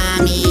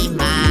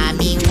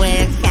 Mommy,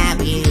 where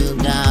have you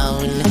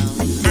gone?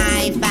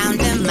 I found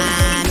a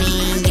mommy,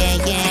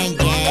 yeah.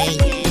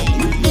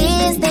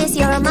 Is this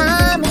your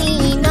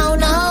mommy? No.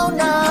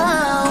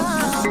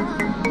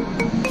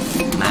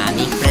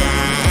 Mommy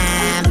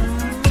crab,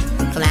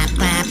 clap,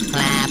 clap,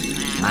 clap.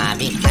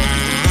 Mommy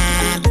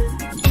crab,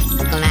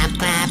 clap,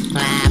 clap,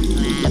 clap.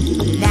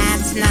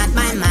 That's not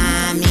my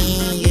mommy,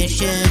 you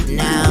should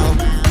know.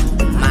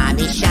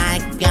 Mommy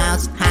shark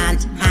goes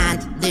hunt,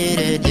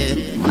 do-do-do.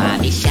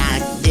 Mommy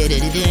shark,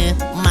 do-do-do.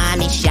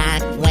 Mommy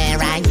shark, where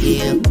are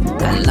you?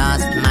 I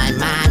lost my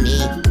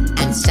mommy,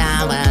 I'm so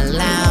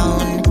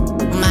alone.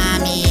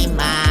 Mommy,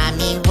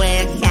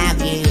 where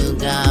have you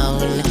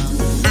gone?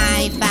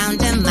 I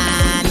found a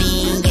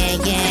mommy,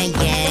 yeah.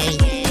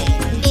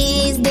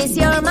 Is this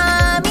your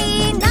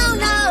mommy? No.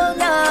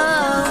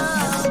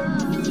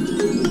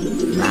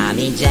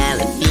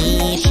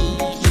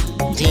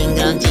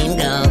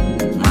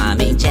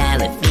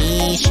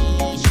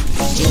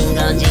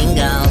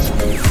 jingle,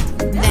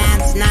 jingle.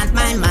 That's not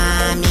my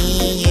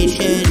mommy, you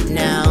should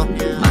know.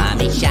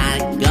 Mommy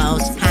shark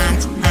goes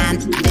hunt,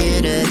 hunt,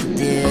 do do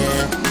do.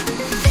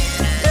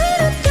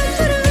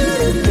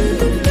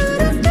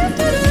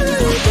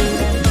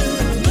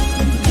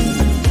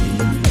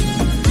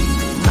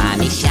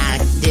 Mommy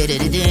shark, do do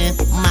do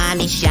do.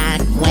 Mommy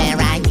shark, where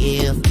are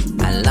you?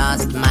 I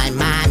lost my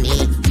mommy,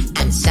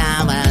 I'm so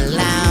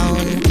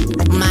alone.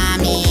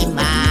 Mommy,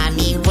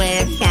 mommy,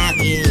 where have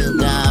you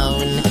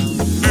gone?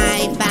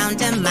 I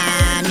found a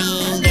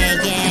mommy, yeah,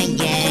 yeah,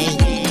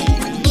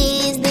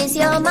 yeah. Is this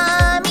your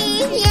mommy?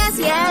 Yes,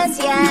 yes,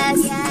 yes.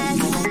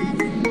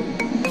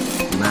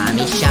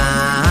 Mommy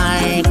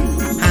shark,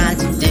 hunt,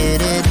 do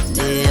do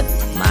do.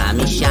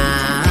 Mommy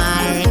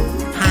shark,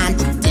 hunt,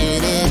 do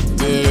do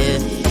do.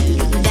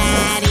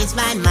 That is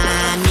my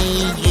mommy,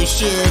 you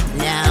should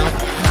know.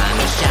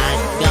 Mommy shark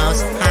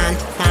goes hunt,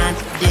 hunt,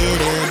 do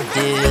do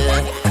do.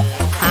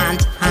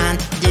 Hunt,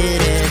 hunt, do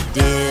do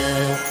do.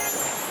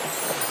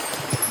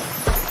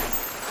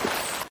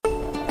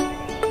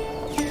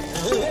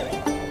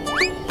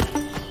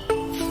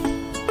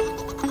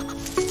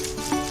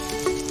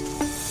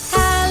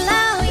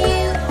 Hello,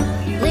 you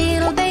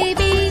little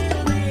baby,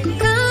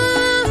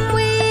 come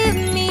with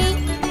me.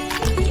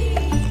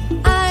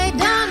 I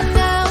don't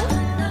know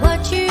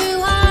what you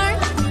are.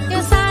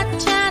 You're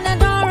such an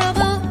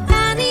adorable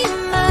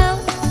animal.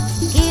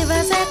 Give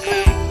us a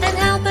clue and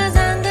help us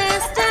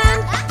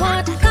understand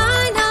what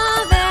kind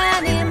of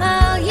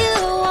animal you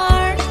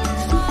are.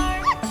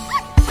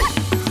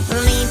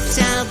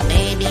 Little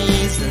baby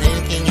is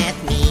looking at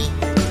me.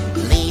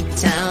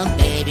 Little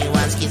baby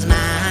wants his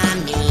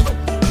mommy.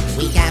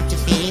 We have to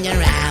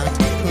figure out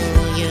who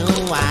you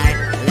are.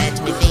 Let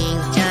me think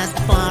just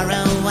for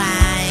a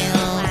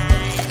while.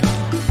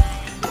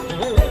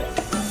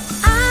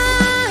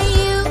 Are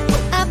you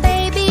a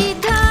baby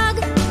dog?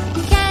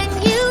 Can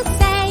you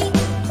say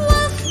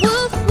woof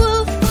woof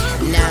woof?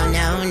 No,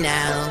 no,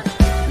 no.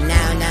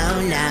 No, no,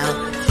 no.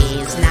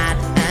 He's not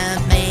a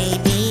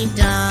baby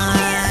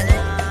dog.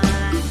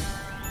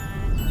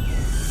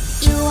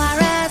 You are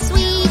a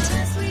sweet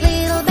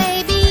little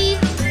baby.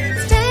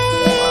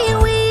 Stay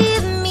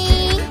with me.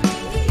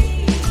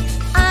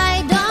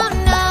 I don't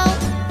know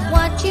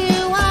what you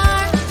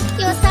are.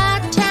 You're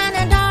such an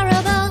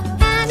adorable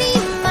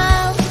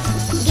animal.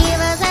 Give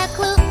us a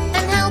clue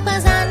and help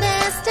us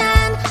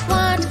understand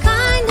what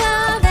kind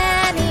of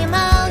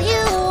animal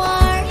you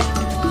are.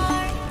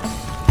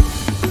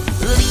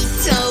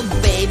 Little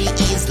baby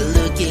is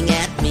looking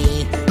at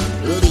me.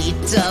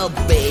 Little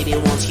baby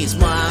wants his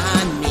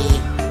mommy.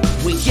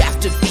 We have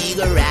to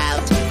figure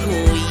out who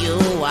you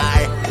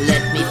are.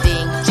 Let me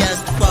think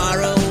just for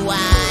a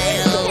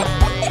while.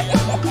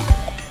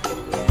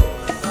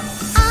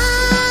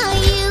 Are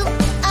you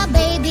a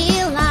baby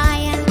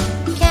lion?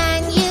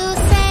 Can you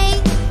say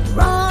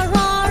roar,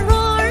 roar,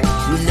 roar?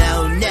 No,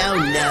 no,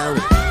 no.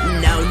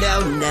 No, no,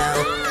 no.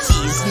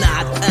 He's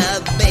not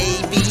a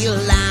baby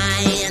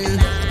lion.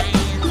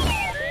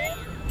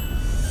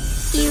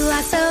 You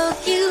are so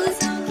cute,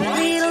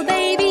 little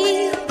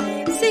baby.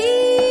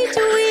 Sit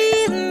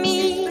with me.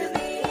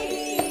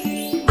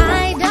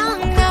 I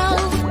don't know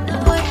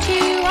what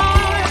you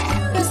are.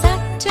 You're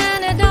such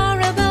an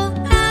adorable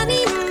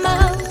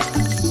animal.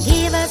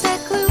 Give us a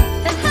clue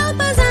and help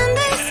us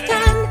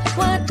understand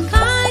what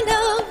kind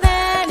of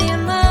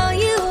animal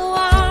you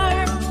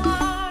are.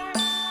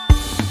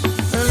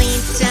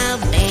 Little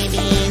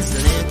baby is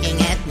looking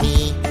at me.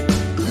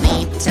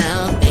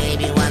 Little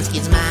baby wants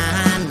his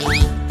mommy.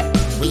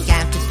 We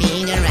have to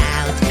figure out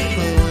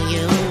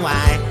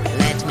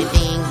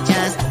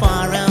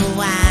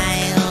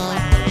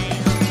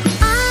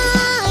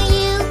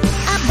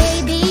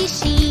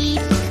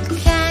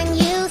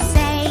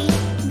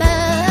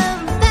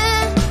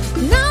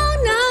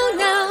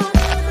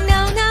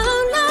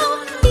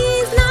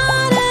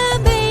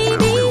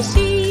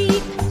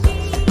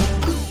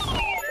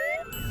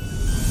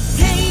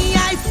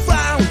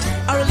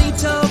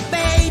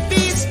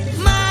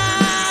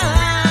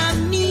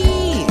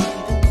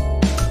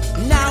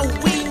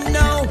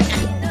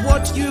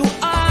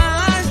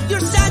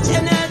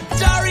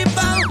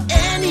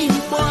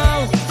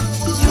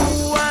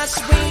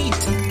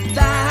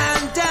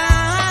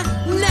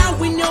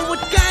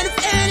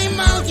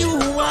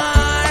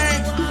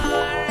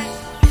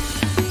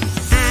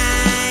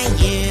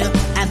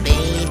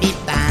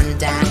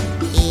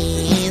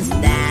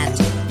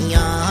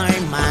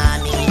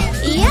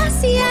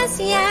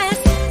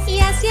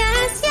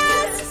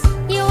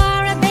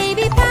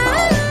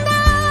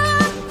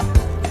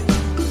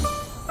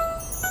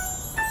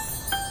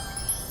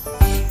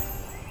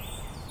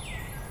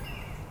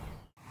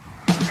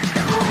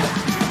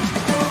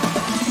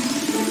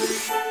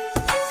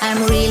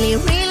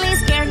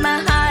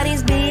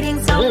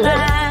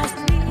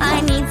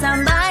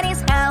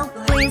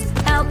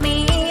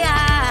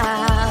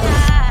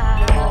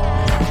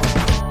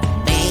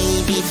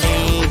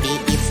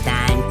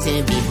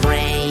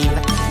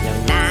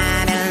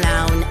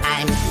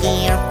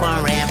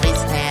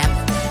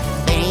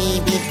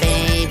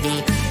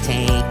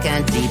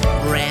deep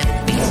breath,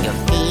 face your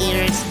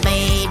fears,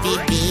 baby,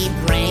 be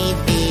brave,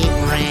 be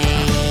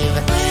brave.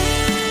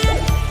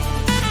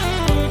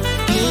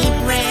 Be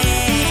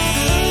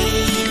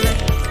brave,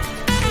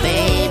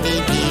 baby,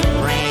 be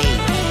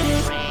brave.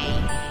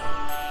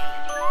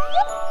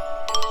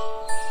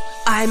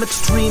 I'm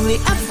extremely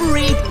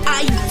afraid,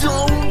 I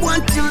don't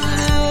want to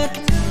look.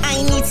 I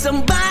need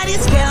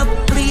somebody's help,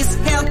 please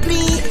help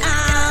me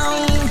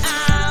out.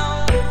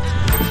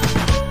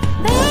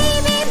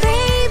 Baby,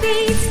 baby,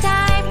 it's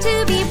time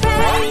to be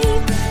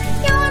brave.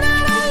 You're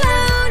not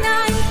alone,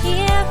 I'm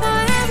here for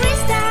every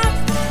step.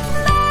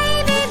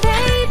 Baby,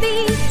 baby,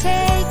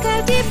 take a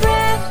deep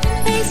breath.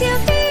 Face your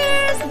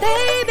fears,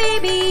 baby,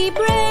 be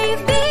brave,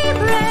 be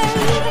brave.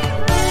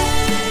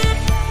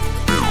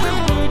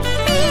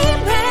 Be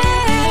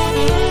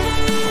brave,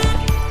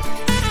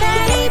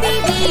 baby,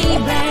 be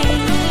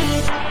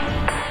brave.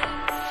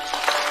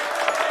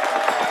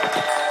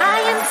 I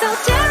am so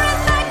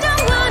terrified,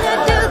 don't wanna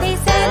do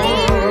this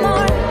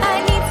anymore. I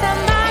need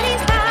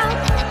somebody's help,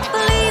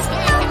 please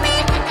help me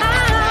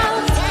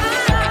out.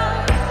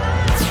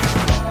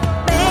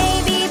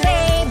 Baby,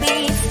 baby,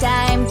 it's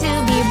time to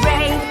be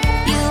brave.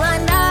 You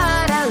are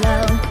not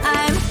alone,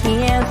 I'm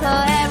here for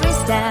every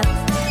step.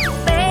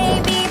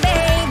 Baby,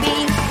 baby,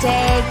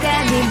 take a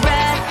deep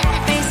breath.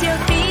 Face your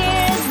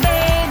fears,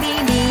 baby,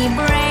 be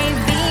brave,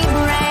 be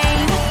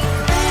brave.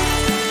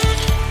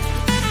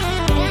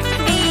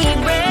 Be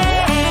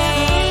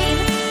brave,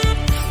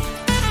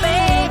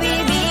 baby,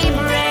 be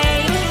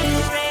brave.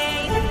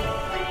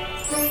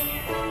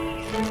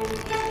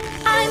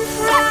 I'm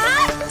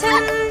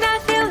frightened, I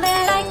feel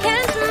that I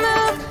can't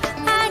move.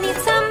 I need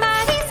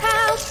somebody's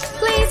help,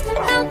 please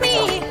help me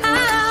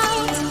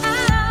out.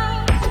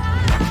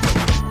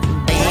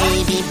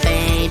 Baby,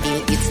 baby,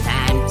 it's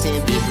time to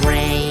be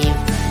brave.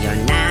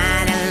 You're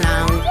not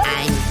alone,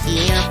 I'm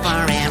here for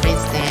every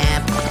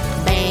step.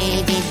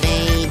 Baby,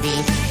 baby,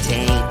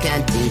 take a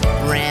deep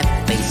breath.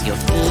 Face your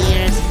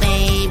fears,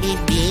 baby,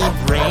 be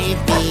brave,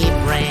 be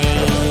brave.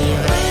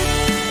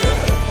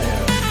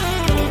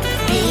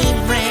 Be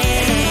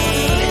brave,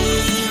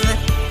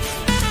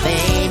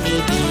 baby,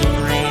 be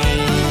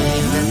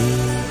brave.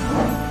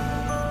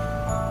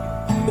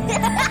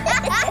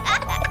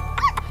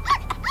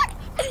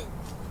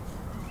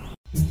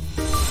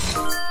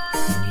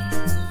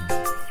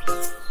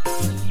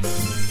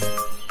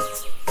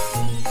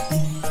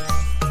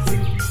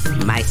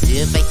 My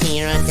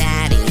superhero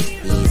daddy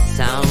is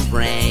so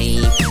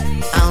brave,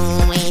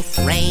 always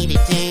ready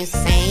to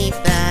save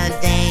the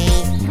day.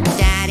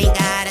 Daddy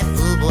got a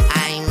boo-boo,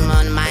 I'm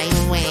on my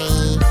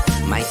way.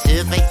 My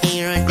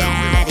superhero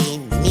daddy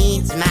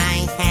needs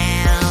my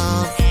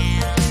help.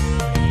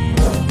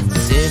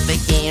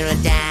 Superhero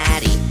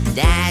daddy,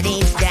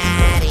 daddy,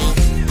 daddy,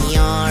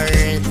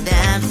 you're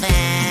the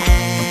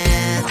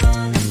best.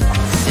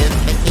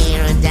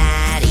 Superhero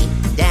daddy,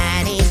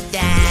 daddy,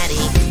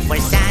 daddy, we're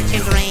such a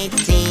great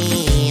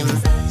team.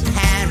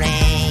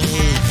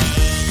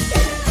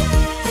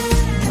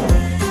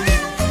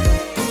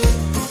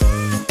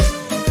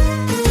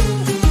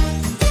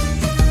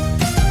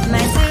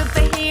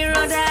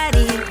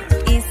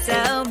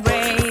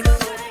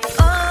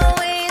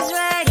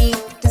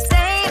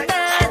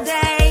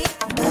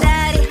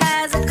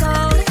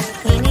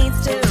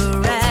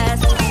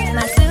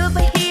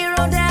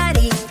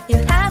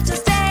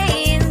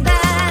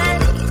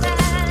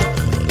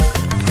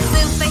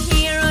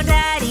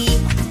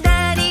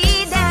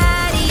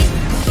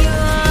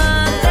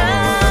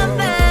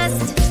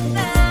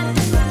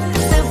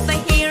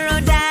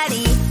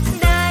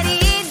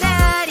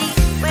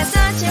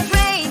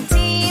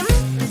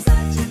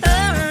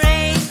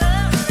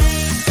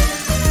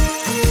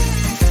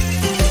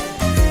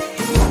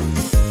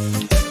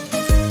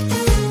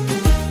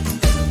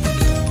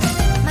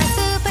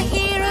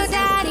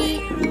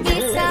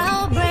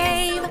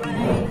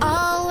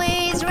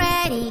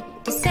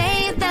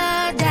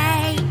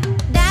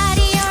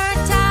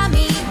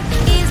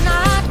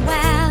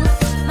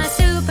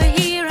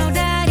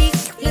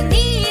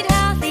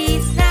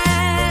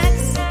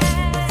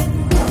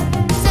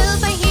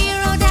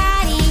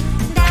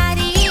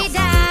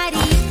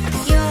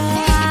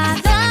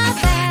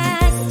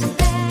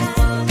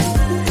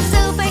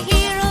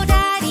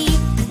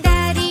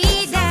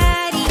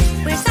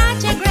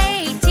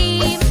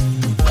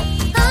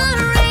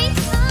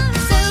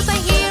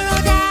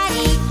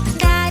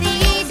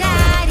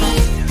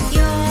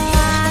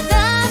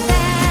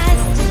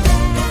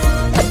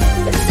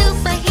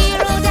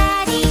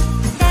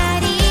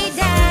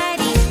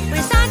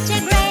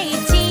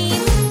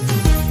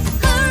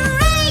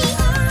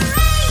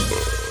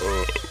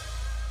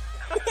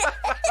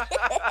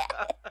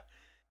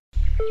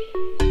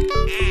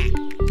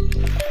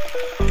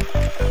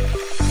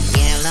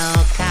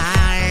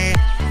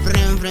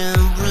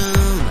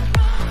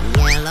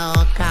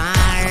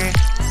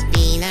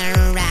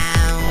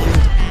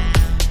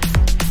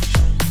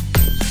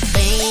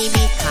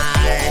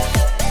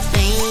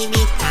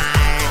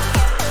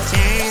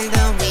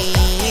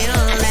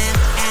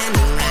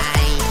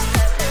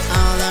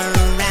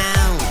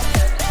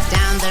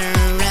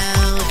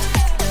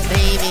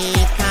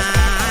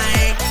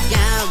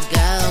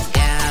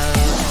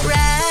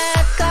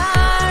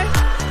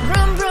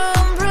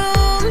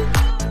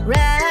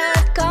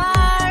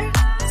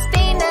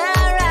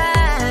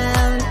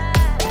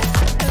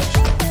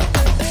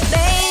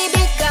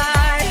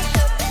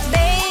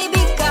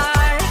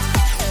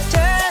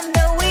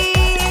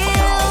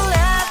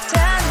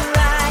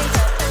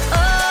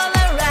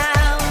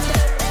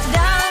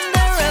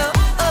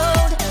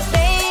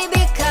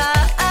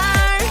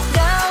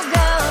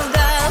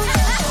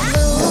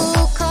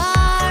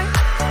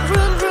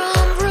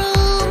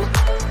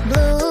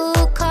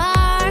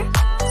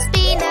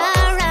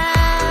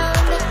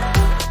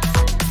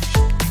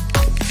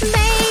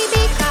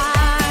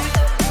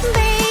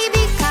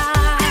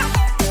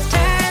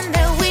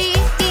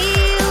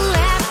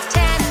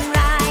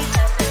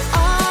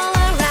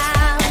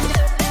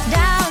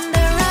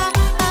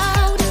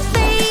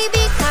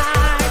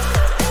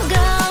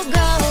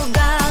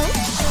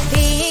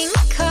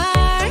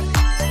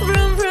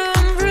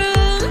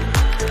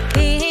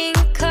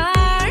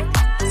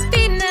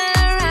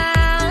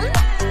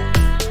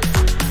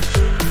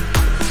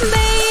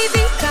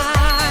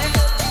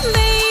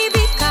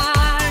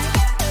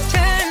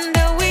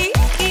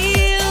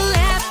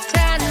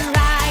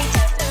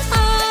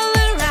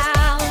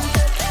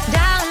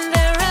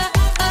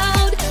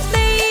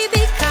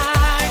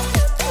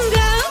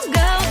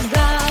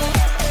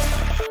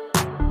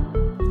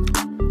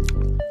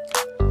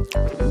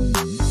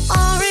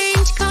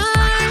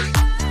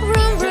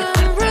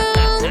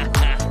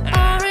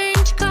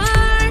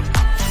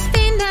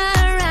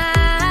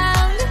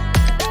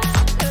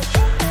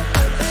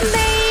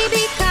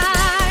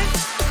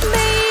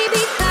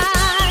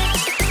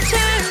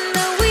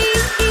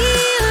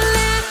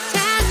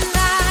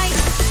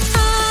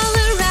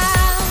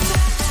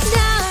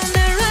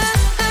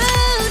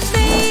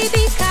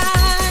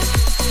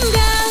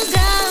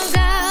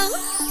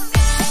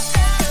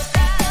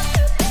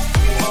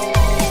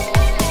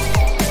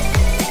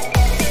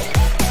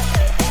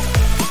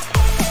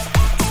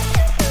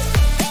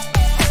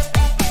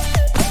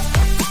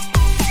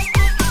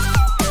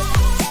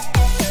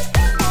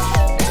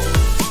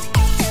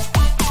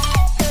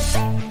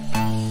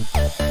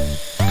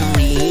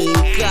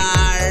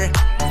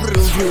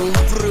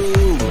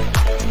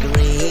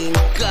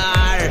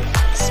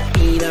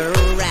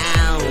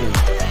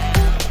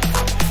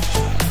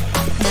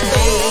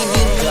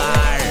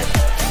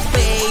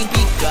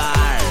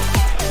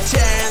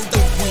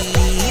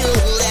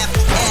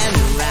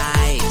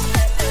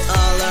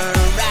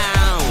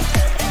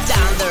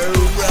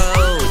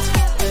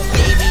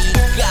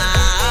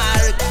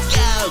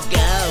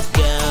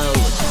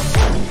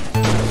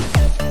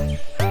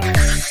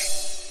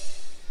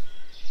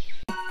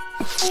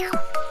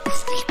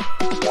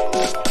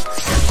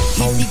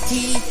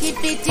 Hippity,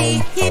 hippity,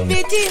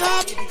 hippity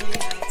hop.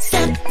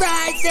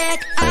 Surprise that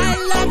I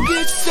love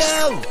you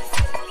so.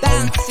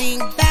 Bouncing,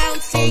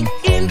 bouncing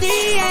in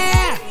the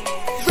air.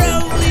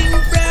 Rolling,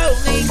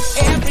 rolling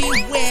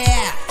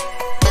everywhere.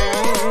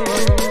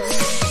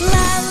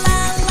 La la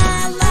la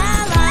la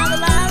la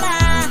la la.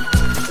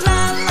 La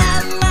la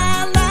la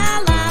la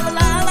la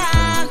la la.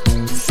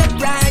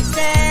 Surprise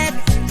that,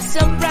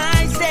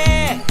 surprise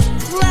that.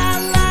 La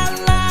la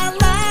la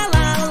la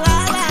la la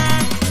la.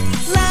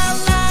 La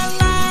la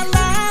la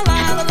la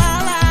la la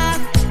la.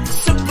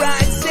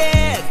 Surprise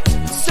that,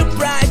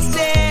 surprise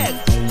that.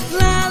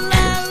 La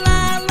la la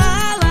la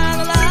la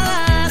la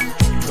la.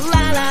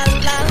 La la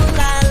la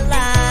la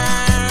la.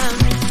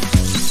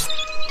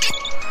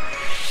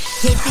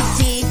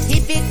 Hippity,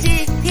 hippity,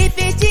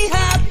 hippity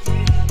hop.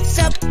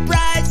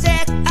 Surprise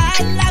that I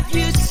love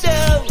you so.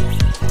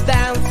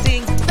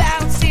 Bouncing,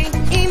 bouncing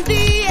in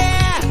the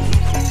air.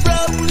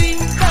 Rolling,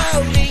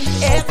 rolling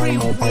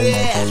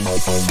everywhere.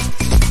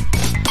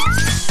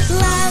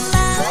 La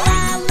la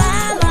la la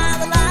la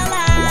la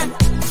la.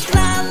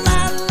 La la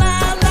la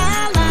la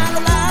la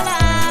la la.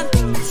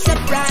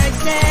 Surprise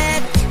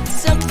that,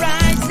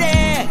 surprise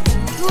that.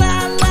 La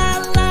la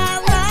la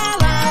la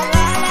la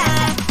la la.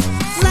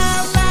 La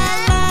la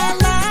la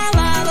la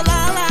la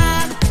la la.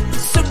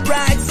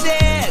 Surprise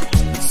that,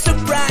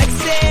 surprise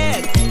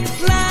that.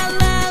 La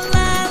la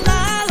la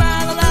la la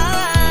la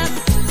la.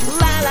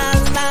 La la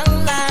la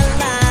la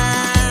la.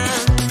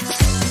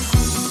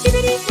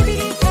 Hippity,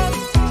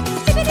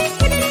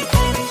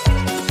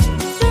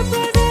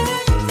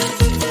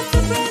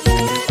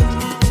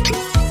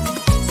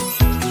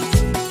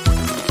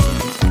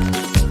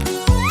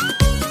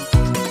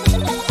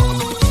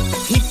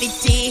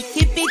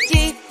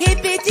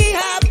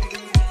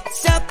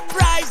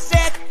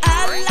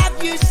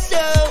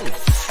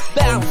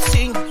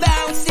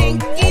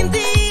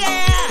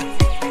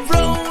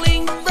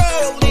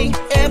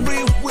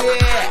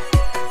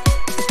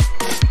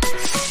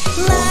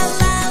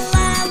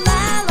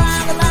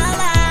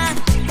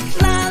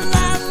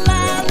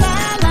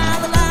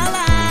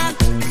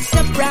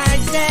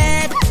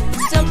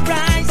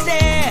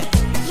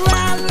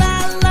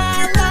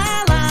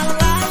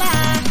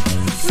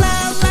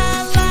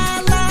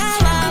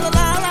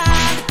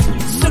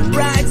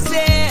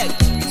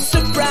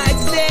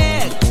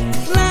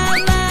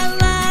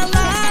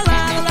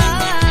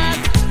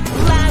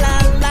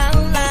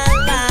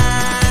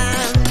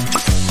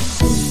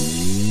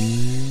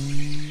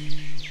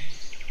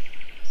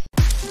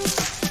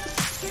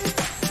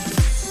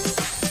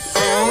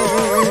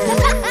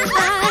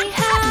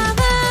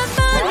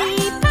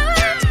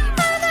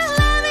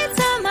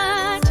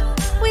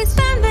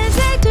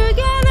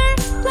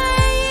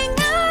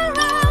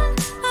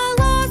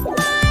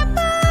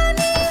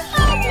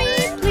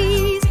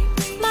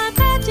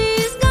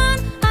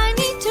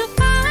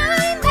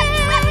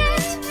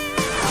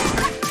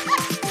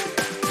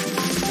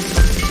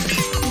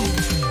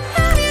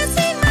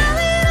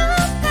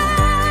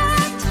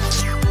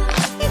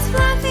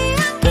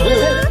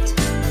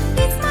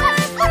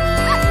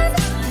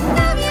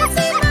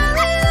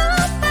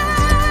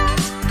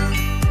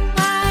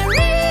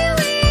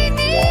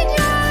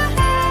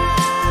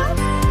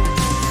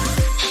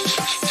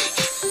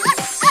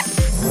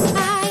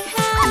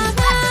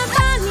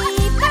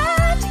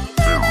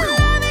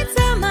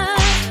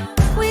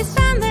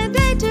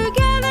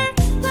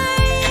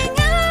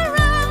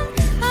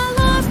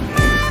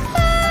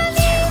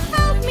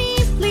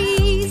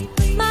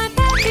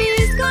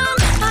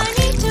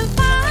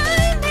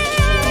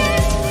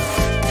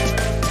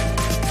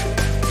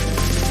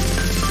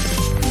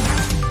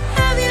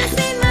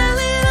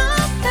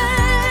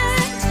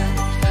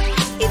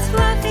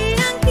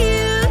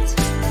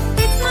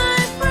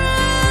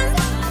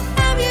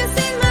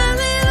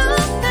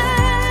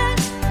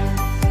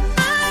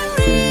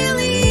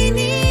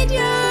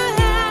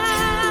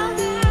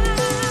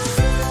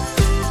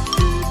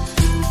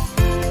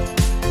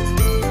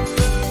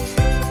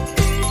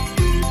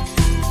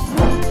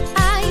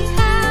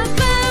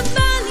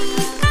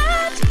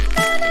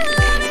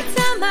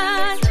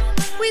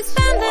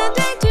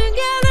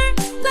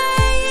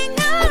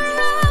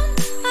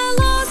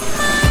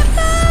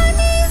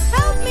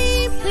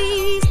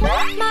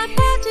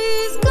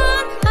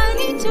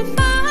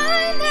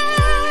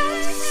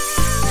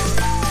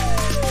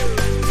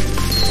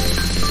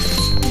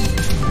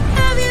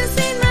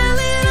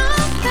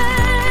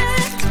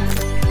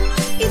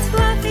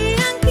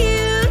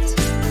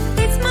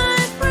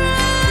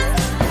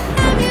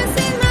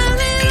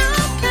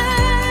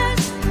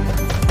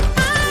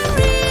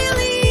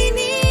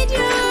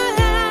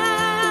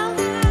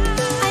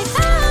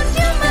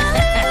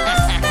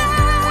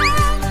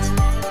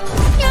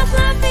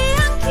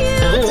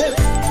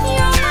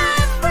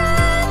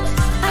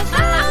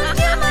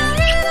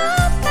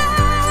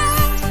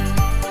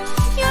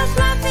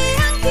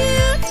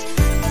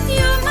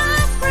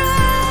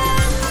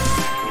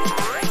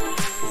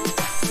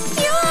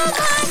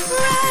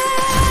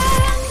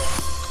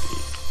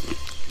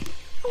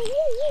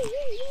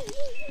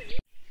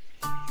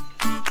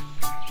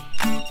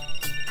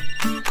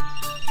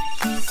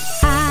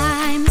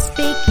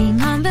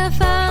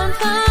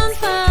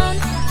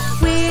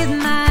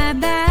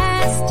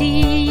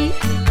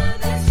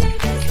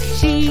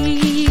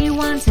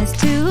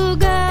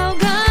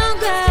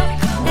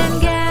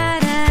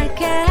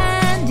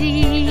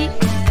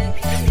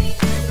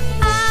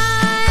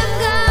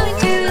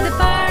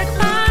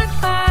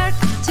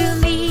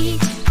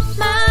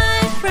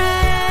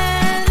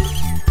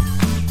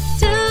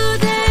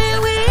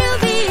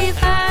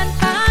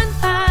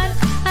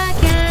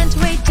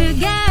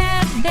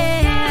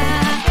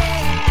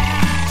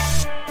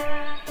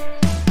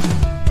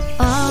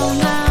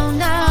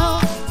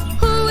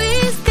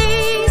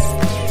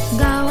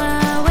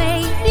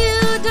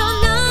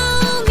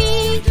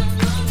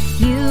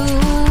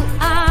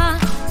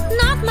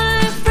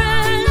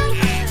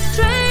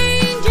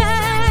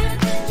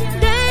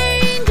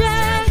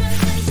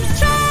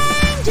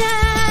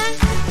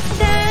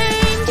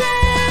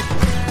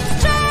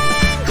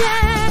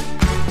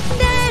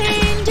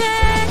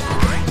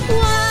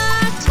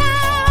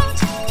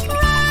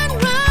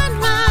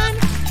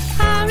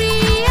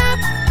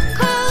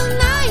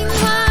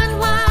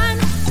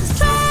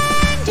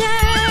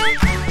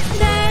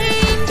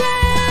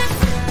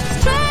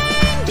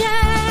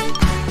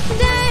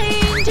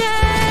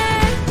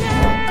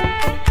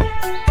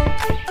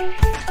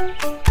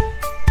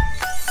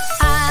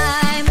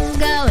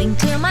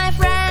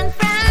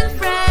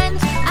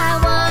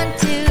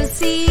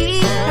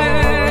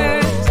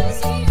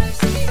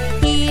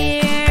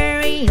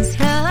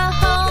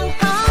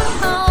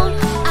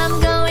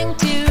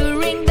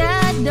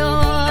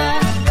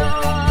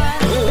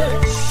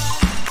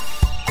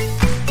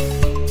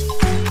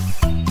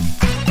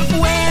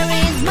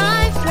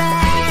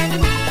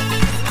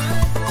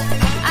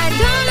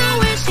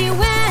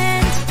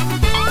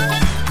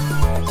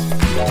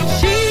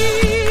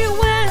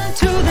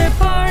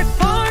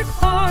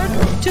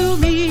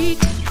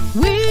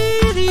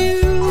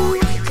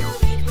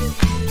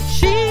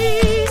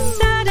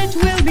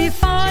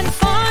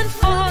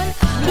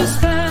 to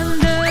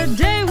spend the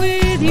day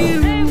with you.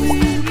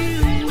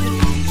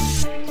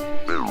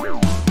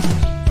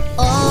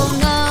 Oh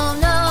no,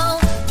 no,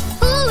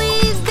 who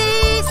is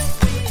this?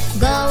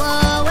 Go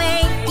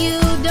away, you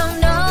don't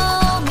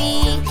know me.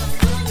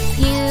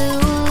 You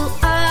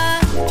are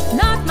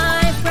not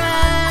my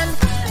friend.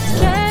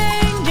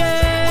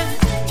 Stranger,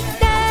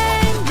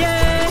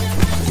 danger,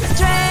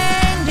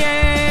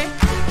 stranger,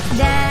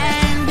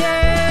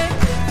 danger,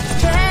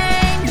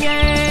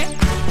 stranger,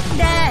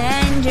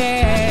 danger.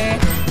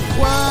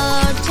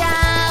 Watch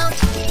out,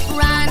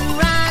 run,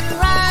 run,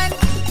 run.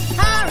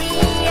 Hurry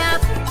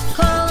up,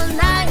 call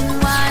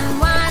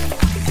 911.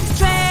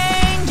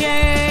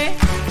 Stranger,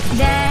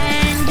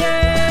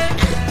 danger,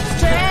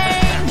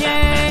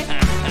 stranger,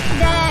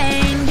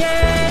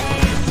 danger.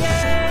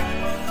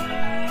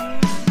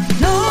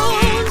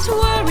 Don't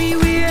worry,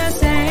 we are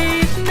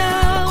safe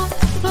now.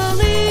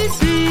 Police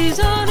is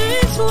on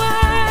its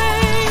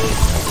way.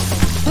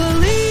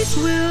 Police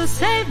will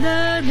save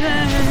the day.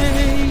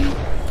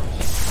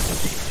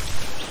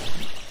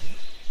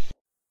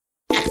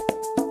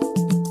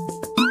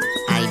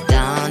 I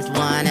don't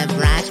wanna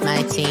brush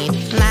my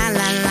teeth. La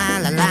la la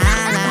la la la.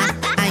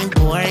 I'm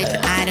bored.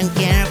 I don't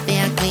care if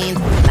they're clean.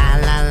 La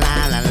la la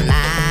la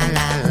la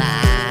la la.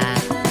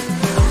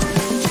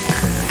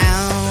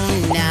 Oh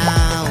no,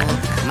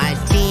 my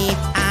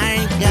teeth are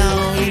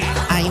gone.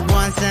 I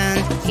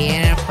wasn't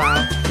careful.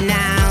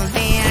 Now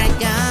they're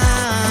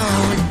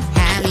gone.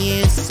 Have you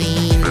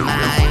seen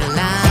my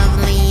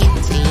lovely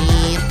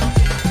teeth?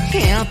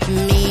 Help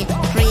me,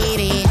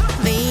 pretty,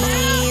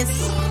 please.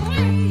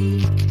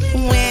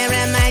 Where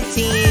are my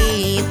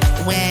teeth?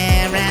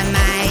 Where are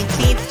my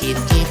teeth?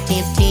 Teeth, teeth,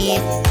 teeth,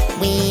 teeth.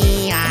 We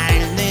are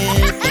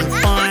looking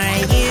for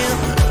you.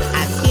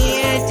 Up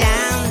here,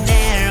 down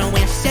there,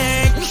 we're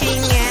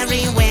searching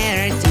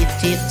everywhere. Teeth,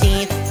 teeth,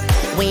 teeth.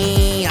 We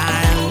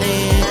are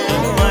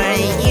looking for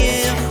you.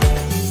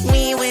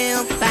 We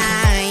will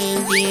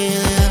find you.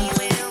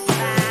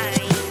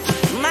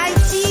 My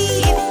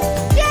teeth!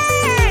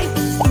 Yay!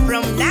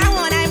 From now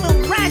on, I will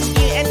brush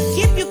you and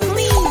keep you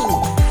clean.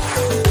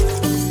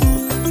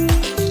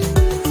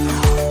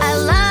 I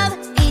love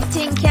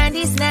eating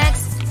candy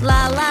snacks.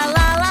 La la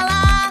la la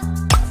la.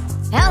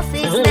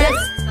 Healthy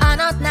snacks are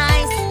not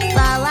nice.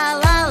 La la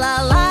la la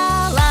la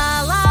la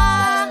la.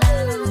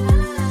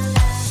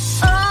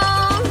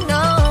 Oh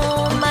no,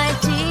 my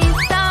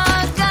teeth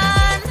are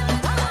gone.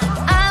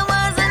 I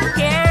wasn't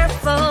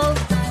careful.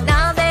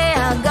 Now they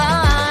are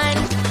gone.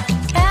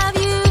 Have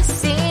you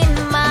seen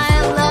my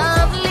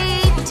lovely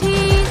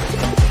teeth?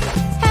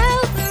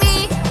 Help me,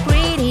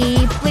 pretty,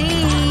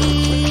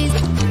 please.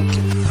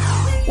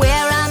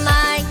 Where are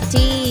my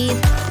teeth?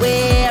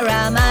 Where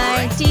are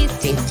my teeth?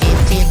 Teeth,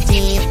 teeth, teeth,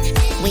 teeth.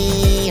 We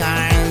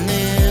are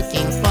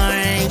looking for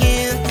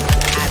you.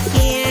 Up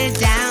here,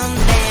 down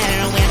there,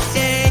 we're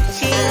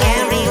searching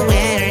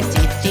everywhere.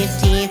 Teeth, teeth,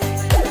 teeth.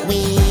 We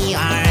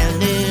are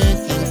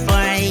looking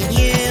for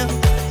you.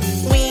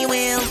 We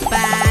will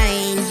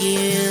find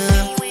you.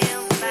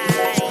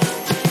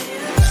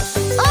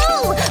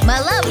 Oh, my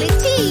lovely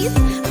teeth!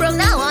 From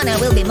now on, I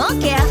will be more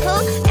careful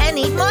and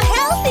eat more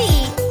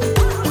healthy.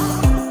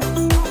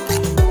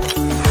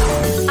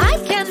 I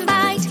can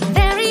bite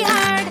very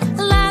hard.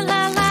 La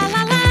la la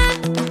la la.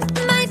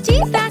 My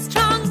teeth are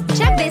strong.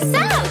 Check this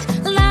out.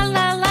 La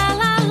la la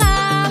la la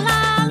la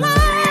la.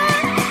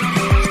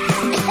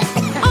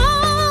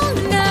 Oh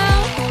no,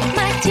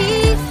 my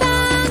teeth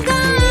are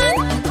gone.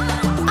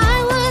 I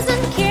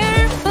wasn't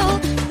careful.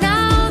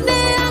 Now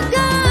they are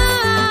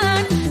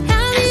gone.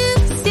 Have you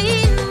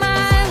seen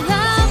my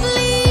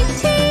lovely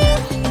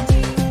teeth?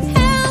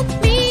 Help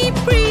me,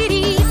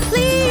 pretty,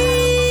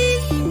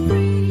 please.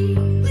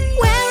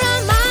 Where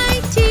are my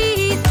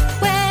teeth?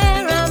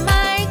 Where are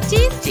my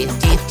teeth? Teeth,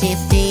 teeth,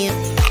 teeth, teeth.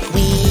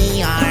 We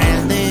are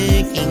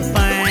looking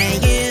for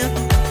you.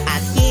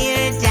 Up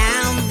here,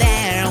 down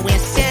there,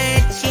 we're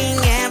searching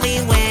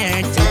everywhere.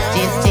 Teeth,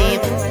 teeth,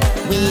 teeth.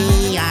 We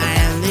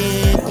are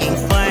looking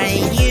for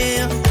you.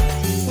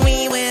 We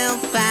will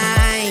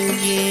find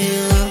you.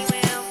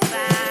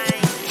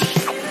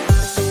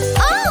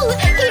 Oh,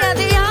 here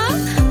they are.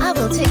 I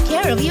will take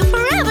care of you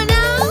forever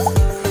now.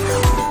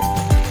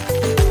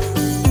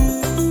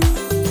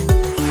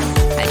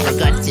 I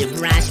forgot to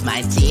brush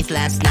my teeth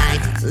last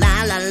night.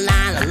 La la la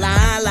la la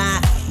la.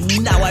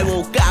 Now I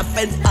woke up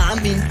and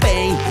I'm in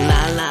pain.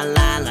 La la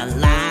la la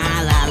la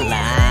la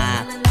la.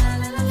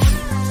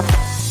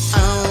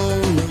 Oh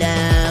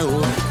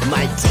no,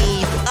 my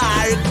teeth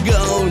are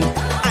gone.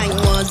 I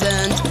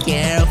wasn't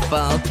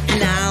careful.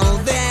 Now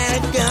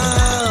they're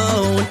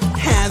gone.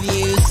 Have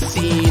you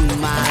seen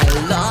my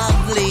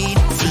lovely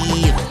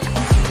teeth?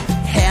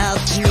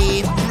 Help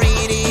me,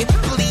 pretty,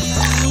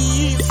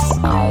 please.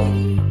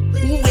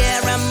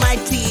 Where are my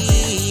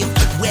teeth?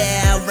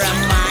 Where are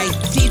my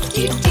teeth?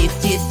 Teeth, teeth,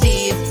 teeth,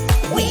 teeth.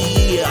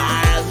 We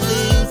are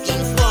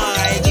looking for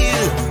you.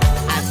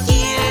 Up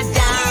here,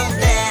 down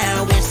there,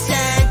 we're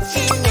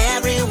searching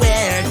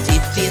everywhere.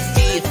 Teeth, teeth,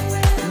 teeth.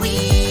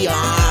 We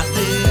are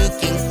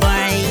looking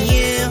for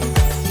you.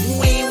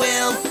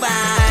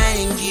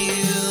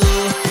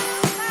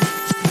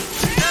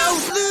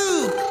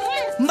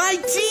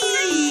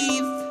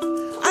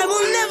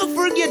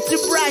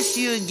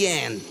 you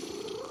again.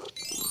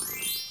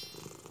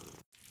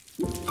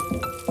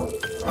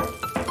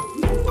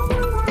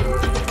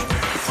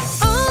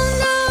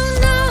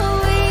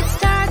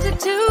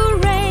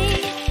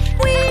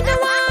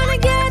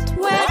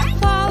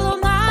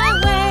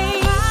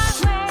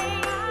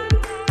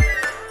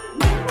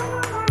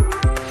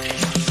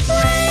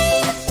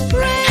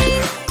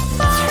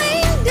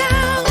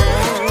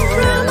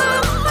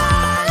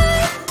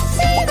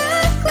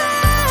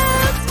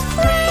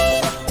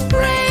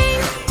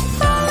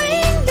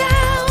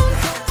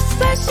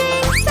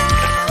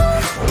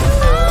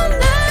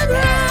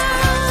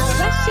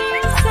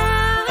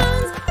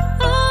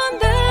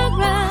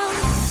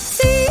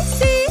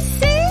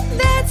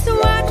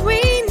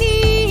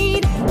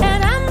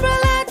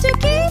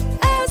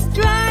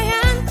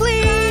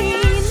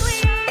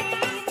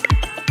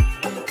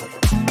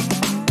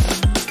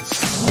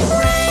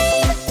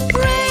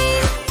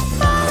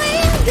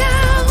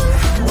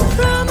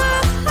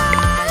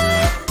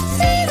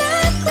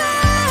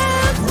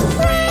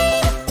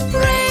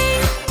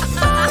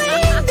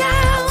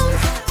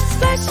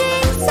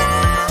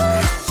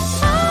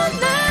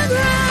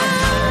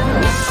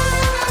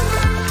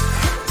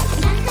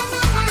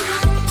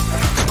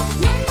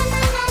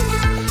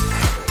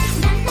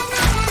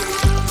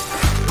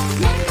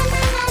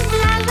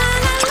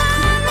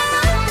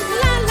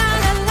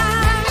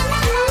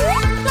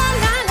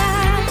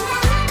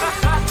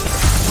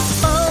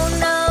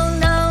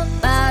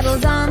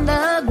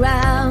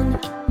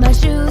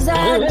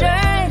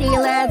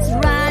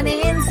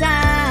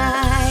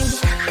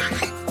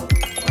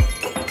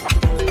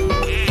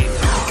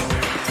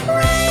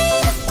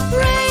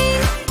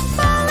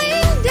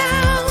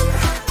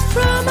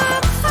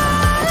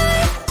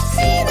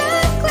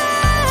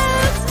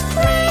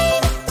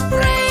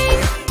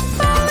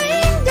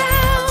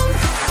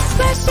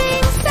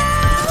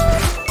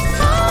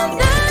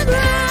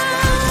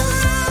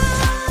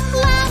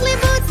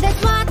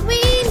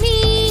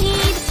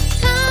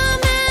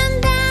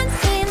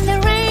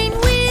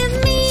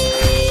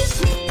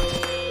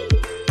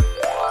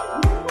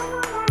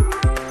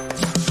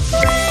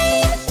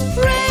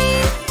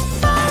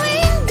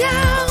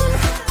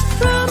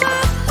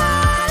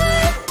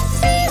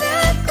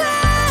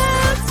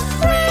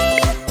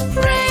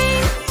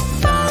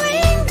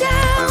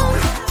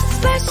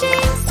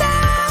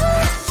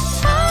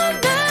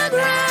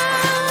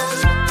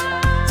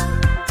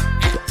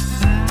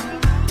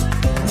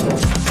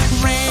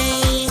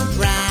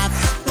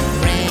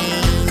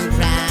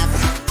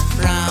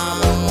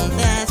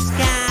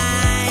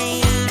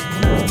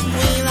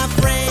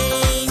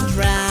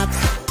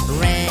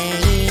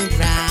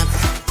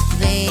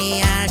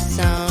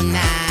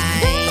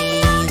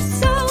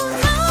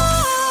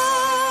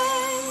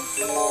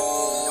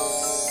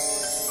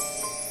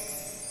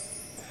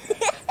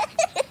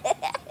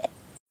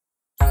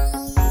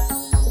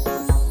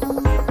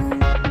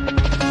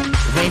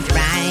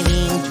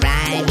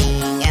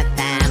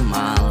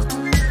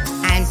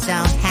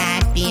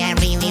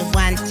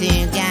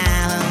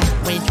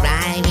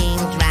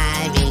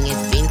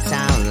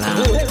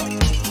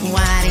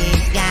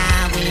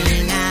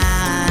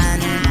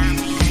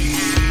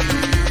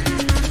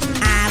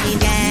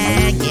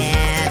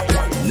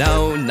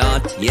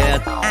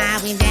 Yet. Are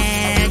we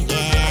there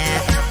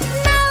yet?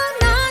 No,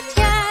 not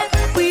yet.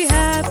 We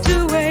have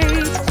to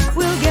wait.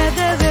 We'll get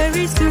there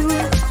very soon.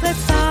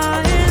 Let's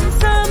find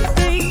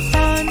something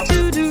fun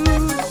to do.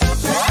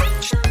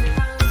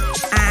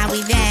 Are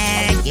we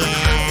there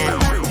yet?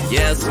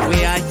 Yes,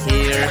 we are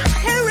here.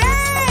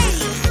 Hooray!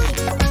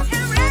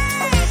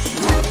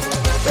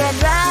 We're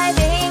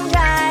driving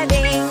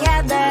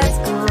at the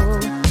school.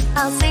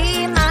 I'll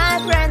see my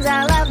friends,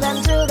 I love them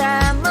to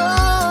the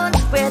moon.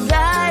 We're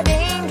driving,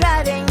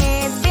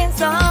 it's been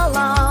so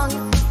long.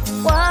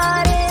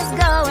 What is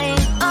going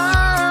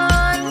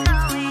on?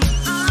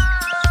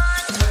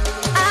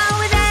 Are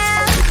we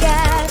there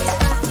yet?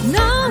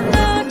 No,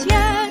 not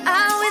yet.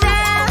 Are we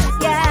there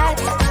yet?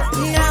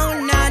 No,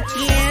 not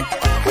yet.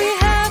 We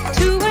have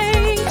to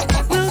wait.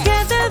 We'll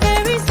get there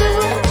very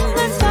soon.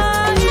 Let's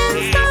find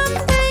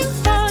something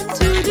fun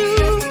to do.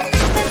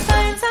 Let's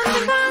find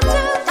something fun to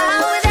do.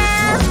 Are we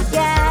there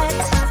yet?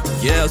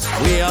 Yes,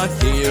 we are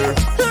here.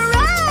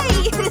 Hooray!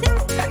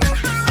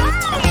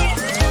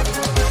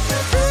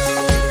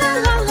 La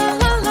la la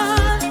la la.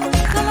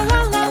 La la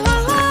la la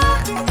la.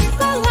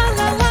 La la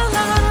la la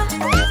la.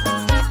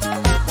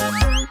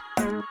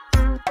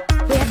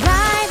 We're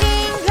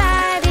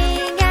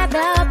driving at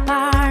the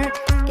park.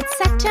 It's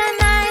such a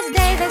nice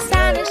day, the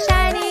sun is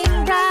shining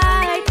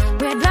bright.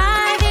 We're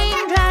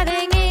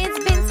driving, it's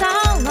been so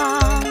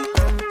long.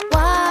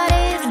 What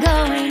is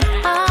going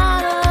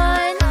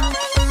on?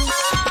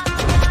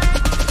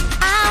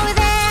 Are we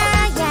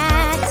there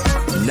yet?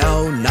 No,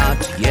 not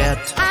yet.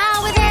 Are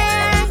we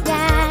there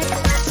yet?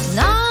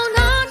 No,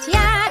 not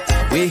yet.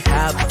 We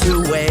have to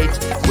wait.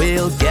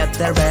 We'll get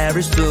there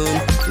very soon.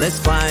 Let's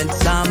find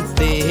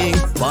something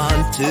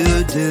fun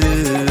to do.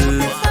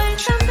 Find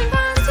something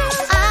fun to do.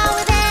 Are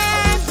we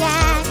there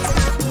yet?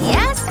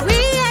 Yes, we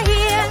are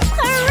here.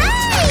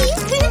 Hooray!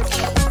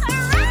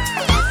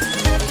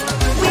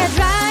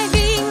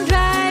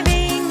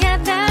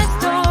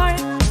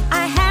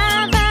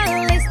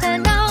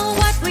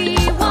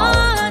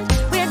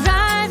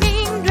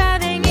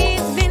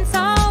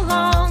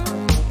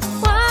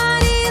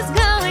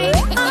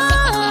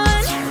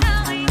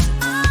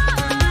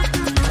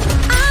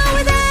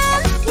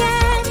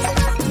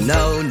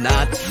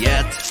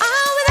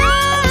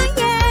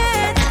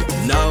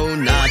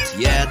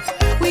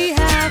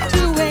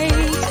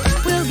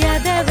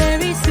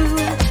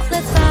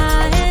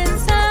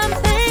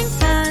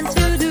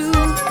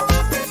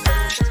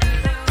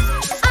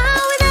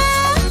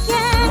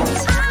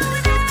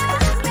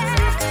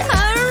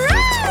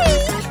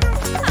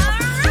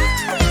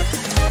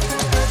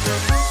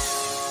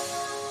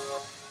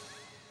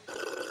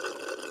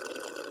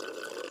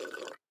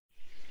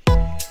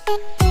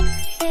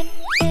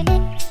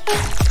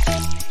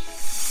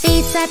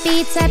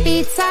 pizza,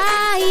 pizza,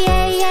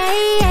 yay, yay,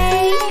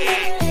 yay.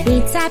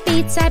 Pizza,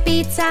 pizza,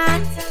 pizza.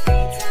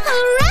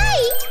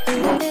 Hooray!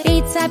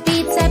 Pizza,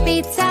 pizza,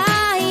 pizza,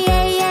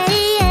 yay, yay,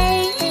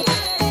 yay.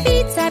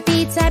 Pizza,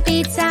 pizza,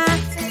 pizza.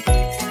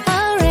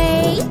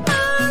 Hooray!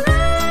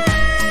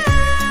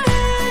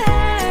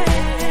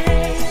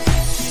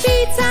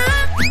 Pizza,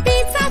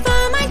 pizza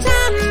for my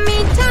tummy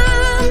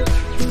tum.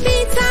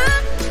 Pizza,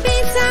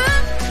 pizza,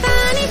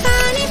 funny,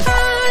 funny,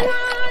 fun.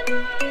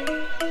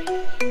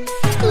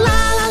 La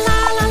la la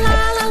la la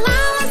la la,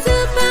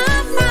 super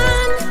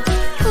fun.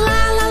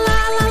 La la la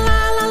la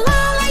la la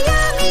la,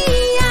 yummy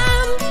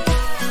yum.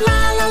 La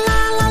la la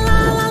la la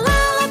la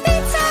la,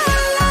 pizza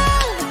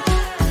love.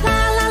 La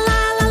la la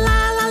la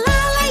la la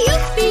la,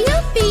 yuppie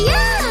yuppie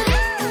yum.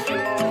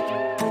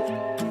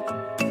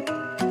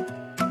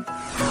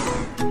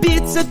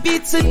 Pizza,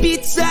 pizza,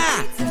 pizza,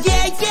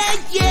 yeah, yeah,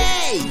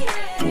 yeah.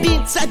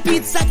 Pizza,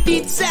 pizza,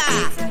 pizza,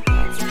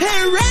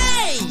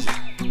 hooray!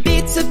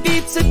 Pizza,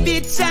 pizza,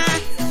 pizza,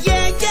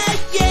 yeah, yeah,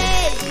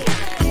 yeah.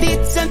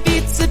 Pizza,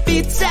 pizza,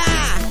 pizza,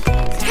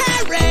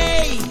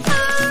 hooray!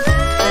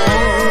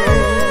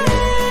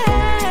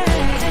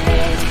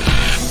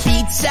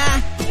 Pizza,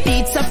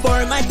 pizza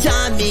for my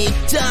tummy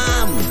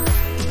tum.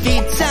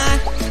 Pizza,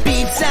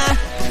 pizza,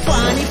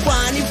 funny,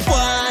 funny,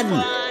 fun.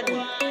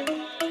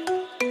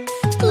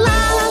 La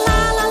la la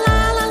la la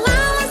la la,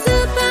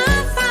 super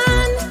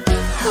fun.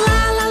 La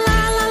la la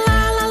la la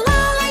la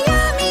la,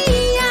 yummy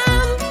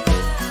yum.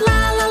 La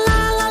la la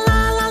la la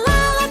la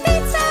la,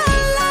 pizza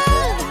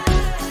love.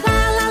 La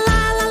la la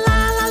la la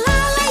la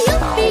la,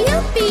 yuppie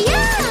yuppie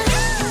yum.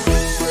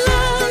 La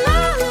la la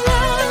la la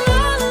la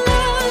la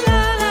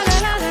la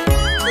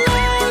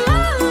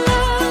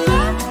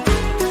la,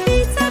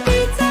 pizza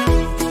pizza.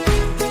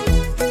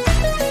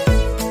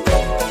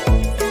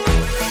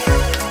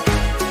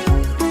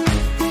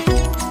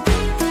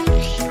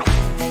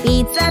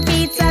 Pizza,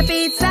 pizza,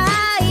 pizza,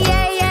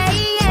 yay, yay,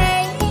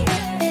 yay.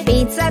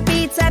 Pizza,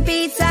 pizza,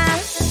 pizza,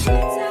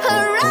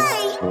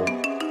 hooray!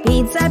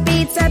 Pizza,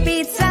 pizza,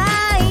 pizza,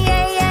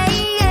 yay, yay,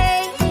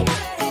 yay.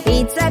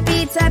 Pizza,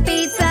 pizza,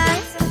 pizza,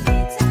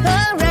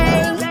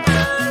 hooray!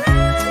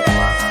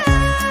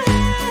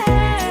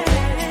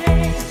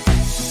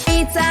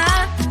 Pizza,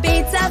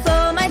 pizza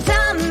for my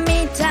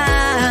tummy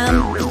tum.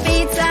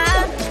 Pizza,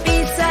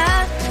 pizza,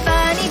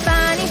 funny,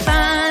 funny,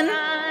 fun.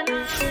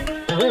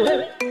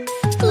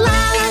 La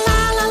la la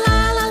la la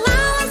la la,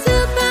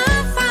 super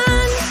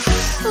fun.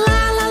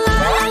 La la la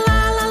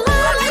la la la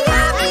la,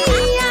 yummy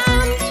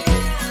yum.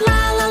 La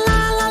la la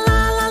la la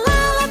la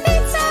la,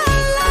 pizza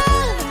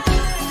love.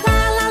 La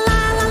la la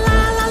la la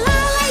la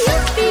la,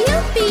 yuppie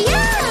yuppie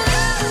yum.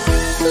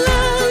 La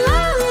la la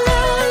la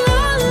la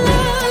la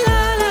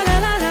la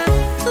la la,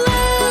 la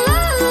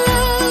la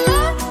la,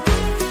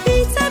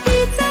 pizza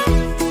pizza.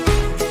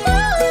 La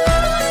la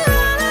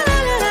la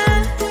la la,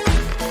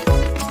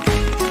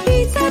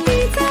 pizza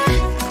pizza,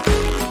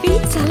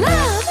 pizza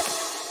love.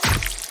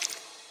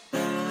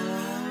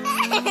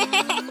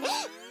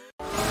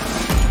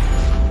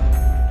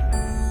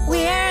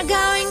 We're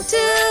going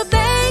to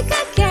bake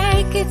a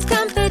cake, it's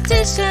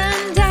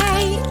competition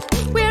day.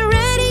 We're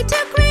ready to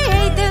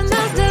create the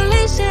most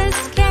delicious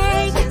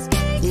cake.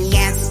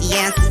 Yes,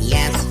 yes,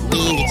 yes, we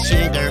need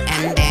sugar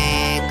and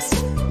eggs.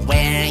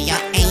 Wear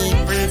your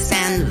aprons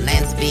and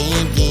let's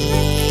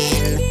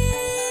begin.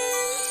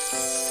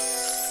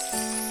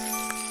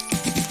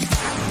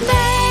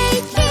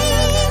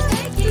 Baking,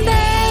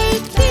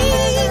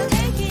 baking,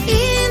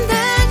 in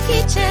the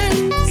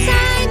kitchen,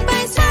 side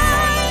by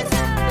side.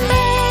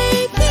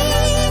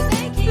 Baking,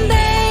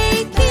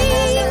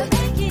 baking,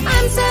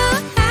 I'm so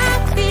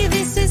happy,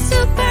 this is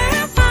super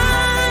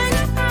fun.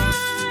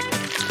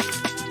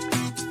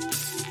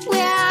 We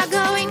are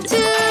going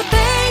to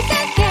bake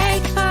a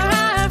cake for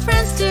our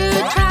friends to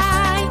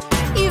try.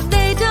 If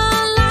they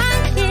don't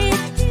like it,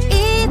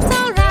 it's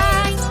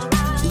alright.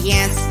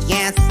 Yes,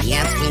 yes,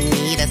 yes, we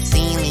need a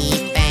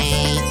silly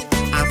face.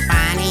 Our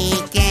funny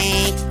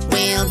cake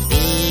will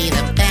be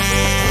the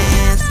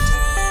best.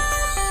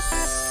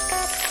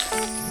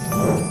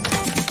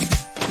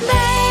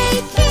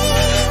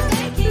 Baking,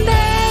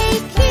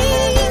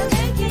 baking,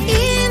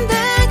 in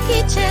the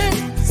kitchen,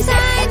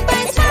 side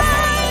by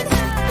side.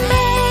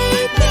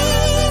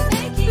 Baking,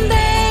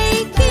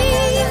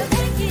 baking,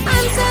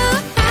 I'm so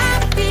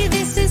happy,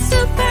 this is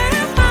super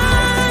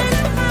fun.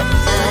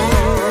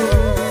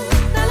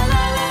 La la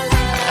la la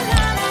la la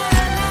la la.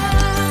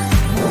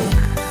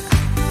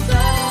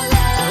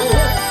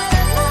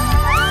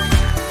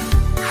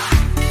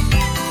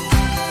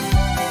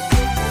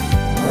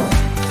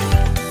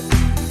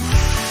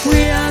 We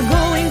are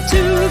going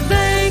to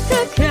bake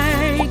a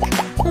cake.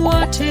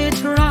 Watch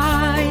it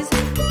rise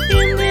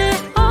in the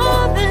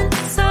oven,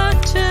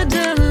 such a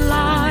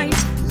delight.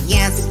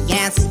 Yes,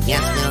 yes,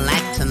 yes, we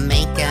like to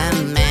make a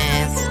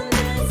mess.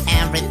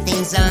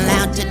 Everything's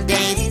allowed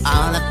today, it's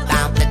all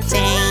about the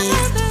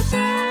taste.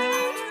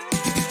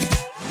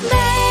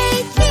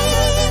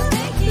 Baking,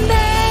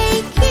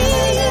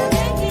 baking,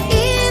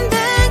 in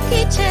the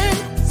kitchen,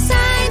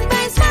 side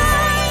by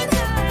side.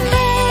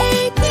 Baking,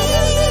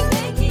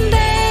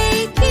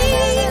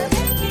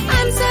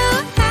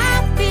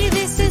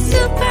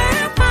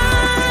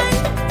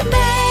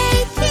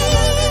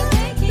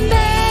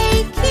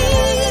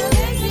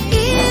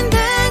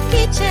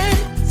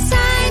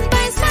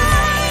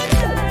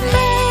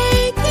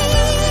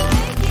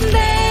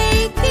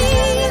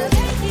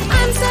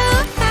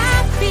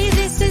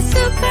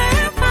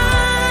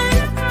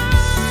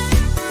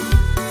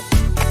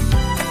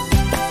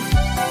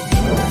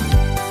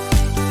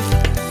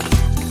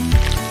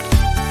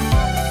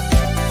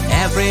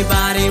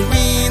 Everybody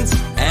wins,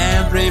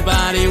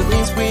 everybody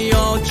wins. We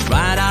all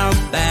tried our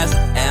best,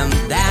 and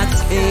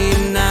that's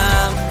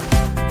enough.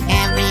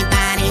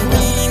 Everybody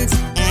wins,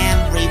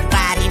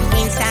 everybody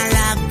wins. I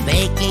love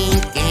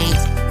baking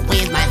cakes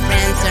with my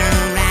friends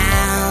around.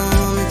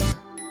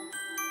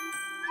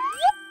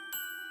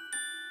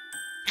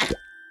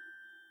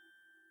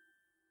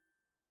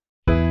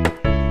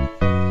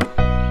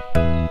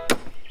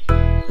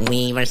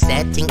 We were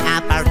setting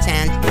up our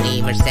tent,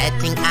 we were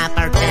setting up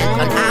our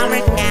tent on our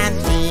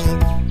camping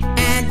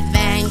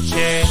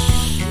adventure,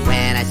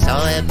 when I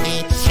saw a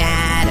big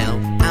shadow.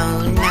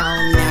 Oh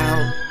no,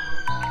 no.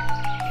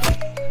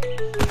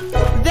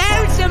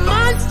 There's a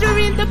monster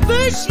in the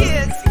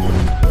bushes.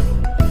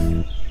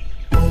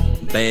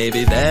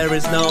 Baby, there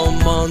is no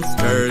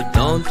monster,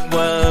 don't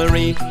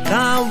worry.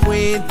 Come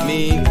with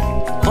me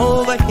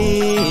over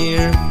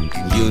here.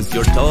 Use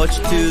your torch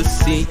to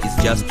see, it's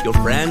just your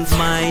friend,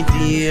 my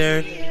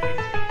dear.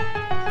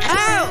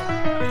 Oh,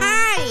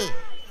 hi!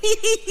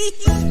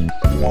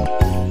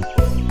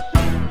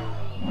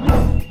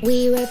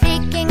 We were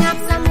picking up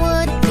some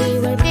wood, we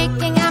were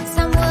picking up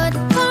some wood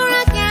for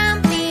a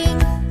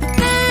camping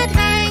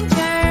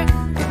adventure,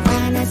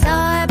 when I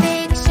saw a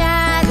big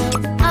shadow.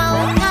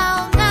 Oh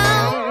no, no,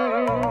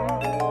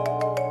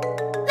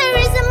 there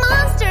is a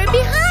monster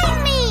behind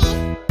me.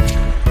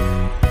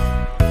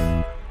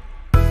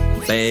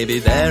 Baby,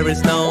 there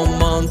is no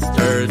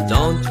monster,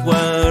 don't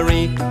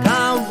worry.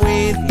 Come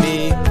with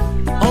me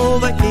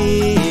over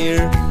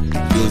here.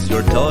 Use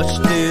your torch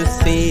to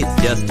see, it's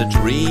just a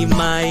tree,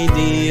 my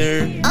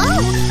dear.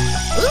 Oh,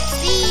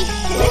 oopsie.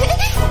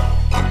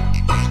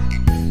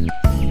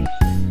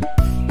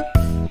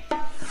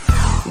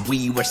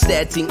 We were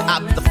setting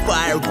up the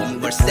fire, we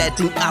were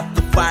setting up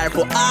the fire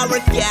for our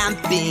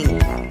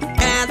camping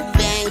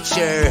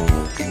adventure,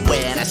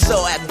 when I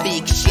saw a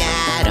big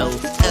shadow.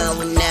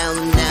 Oh no,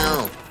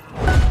 no.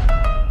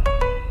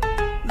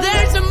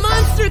 There's a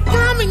monster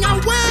coming our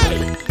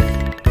way.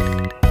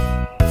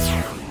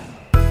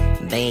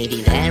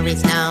 Baby, there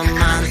is no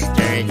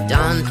monster,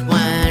 don't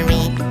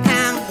worry.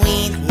 Come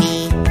with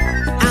me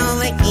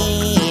over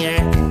here.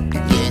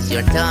 Use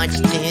your torch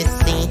to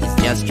see, it's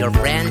just your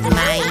friend,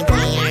 my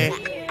dear.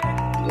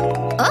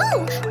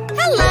 Oh,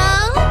 hello.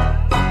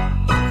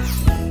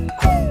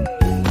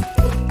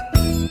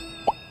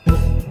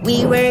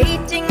 We were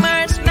eating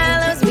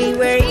marshmallows, we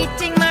were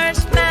eating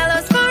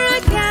marshmallows for a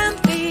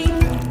camping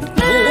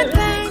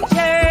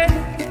adventure,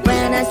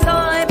 when I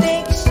saw a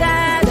big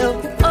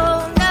shadow.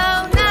 Oh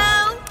no,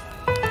 no,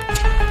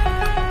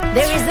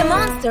 there is a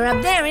monster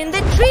up there in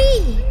the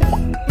tree.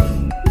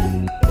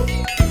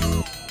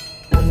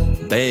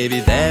 Baby,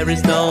 there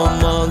is no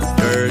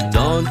monster,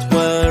 don't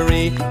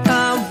worry.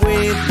 Come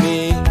with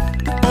me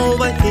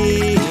over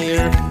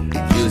here.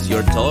 Use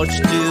your torch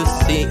to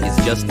see, it's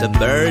just a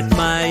bird,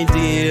 my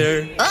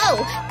dear.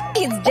 Oh,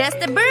 it's just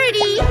a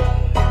birdie.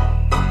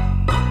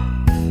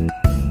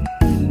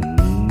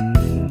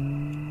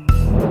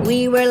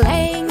 We were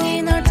laying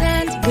in our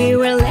tent, we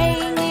were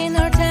laying in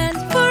our tent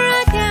for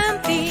a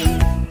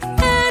camping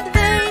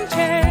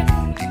adventure,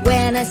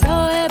 when I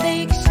saw a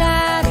big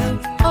shadow.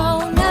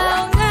 Oh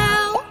no,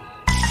 no,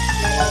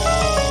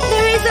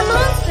 there is a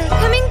monster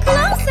coming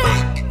closer.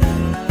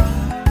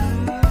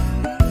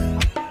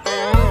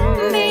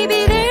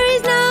 Baby, there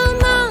is no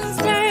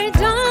monster,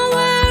 don't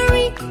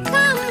worry.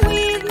 Come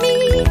with me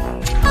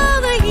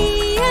over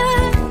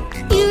here.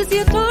 Use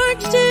your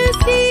torch to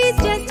see, it's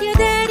just your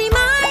daddy,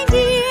 my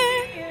dear.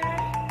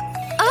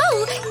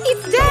 Oh,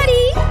 it's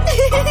daddy.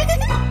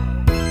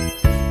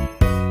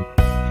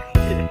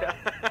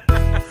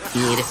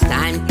 It is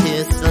time to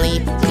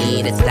sleep,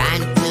 it is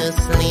time to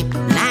sleep.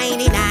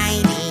 Nighty,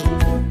 nighty,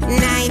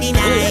 nighty,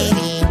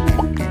 nighty.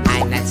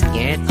 I'm not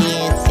scared, you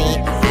see,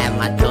 I have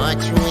my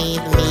torch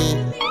with me.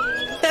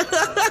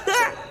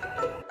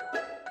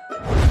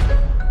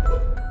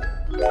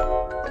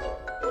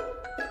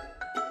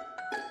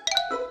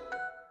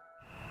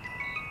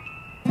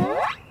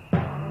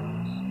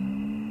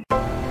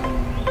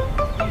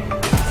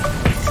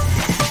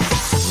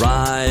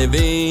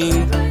 Driving,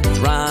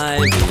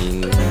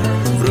 driving,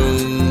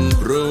 vroom,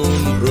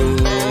 vroom, vroom.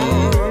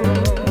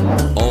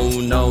 Oh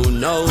no,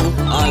 no,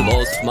 I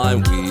lost my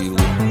wheel.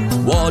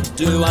 What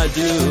do I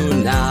do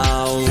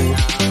now?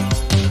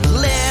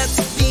 Let's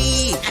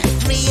be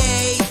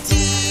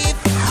creative.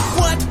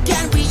 What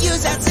can we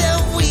use as a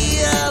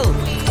wheel?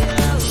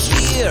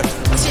 Here,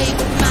 take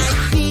my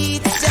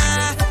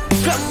pizza.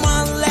 Come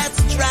on, let's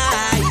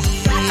try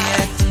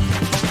it.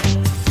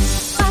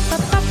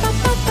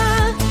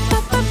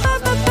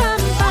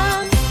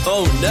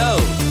 Oh no,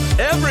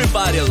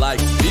 everybody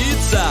likes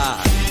pizza.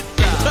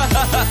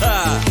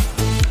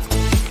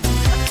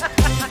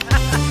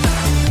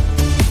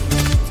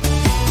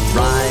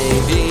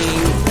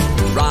 Driving,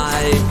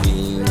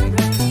 driving,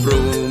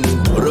 vroom,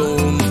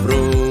 vroom,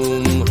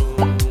 vroom.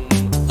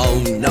 Oh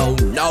no,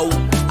 no,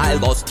 I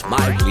lost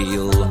my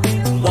wheel.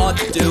 What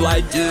do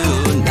I do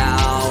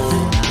now?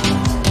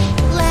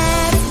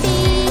 Let's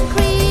be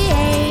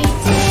creative.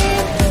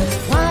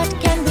 What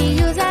can we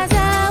use as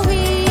a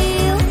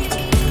wheel?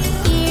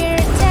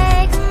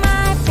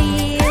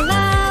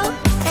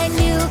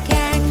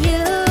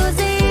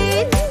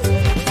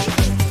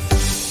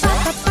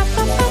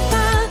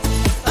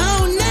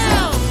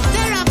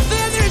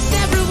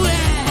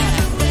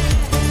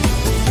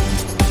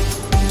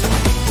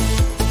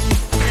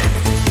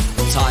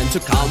 to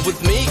come with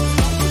me.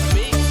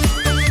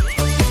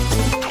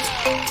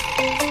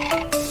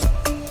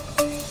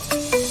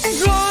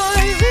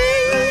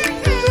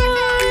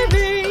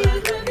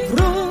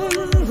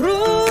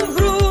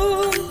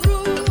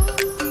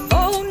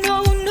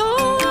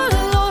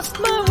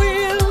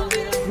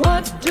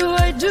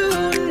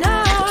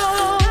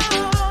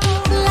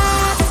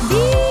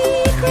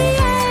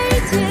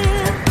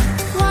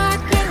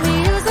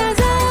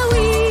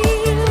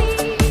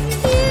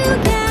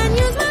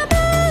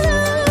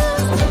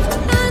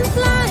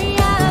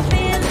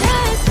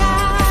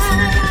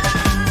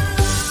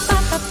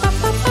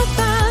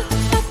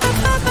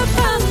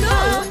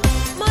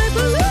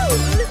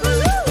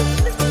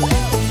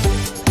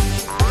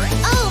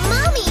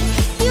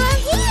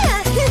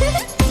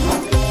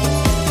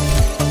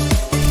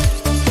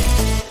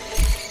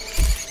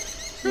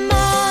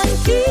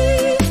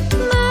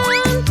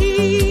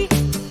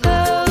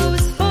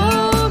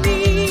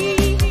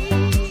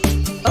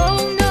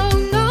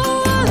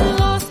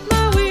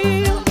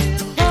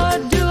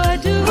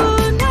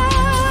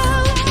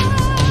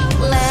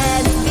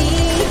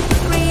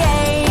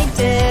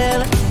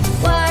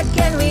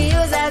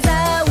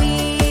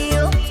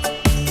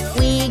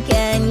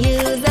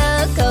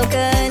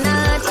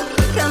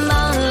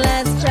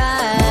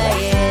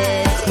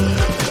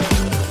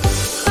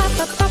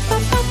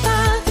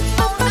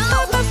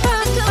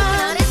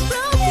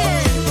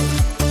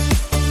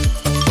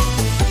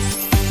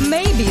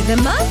 The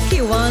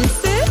monkey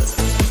wants it.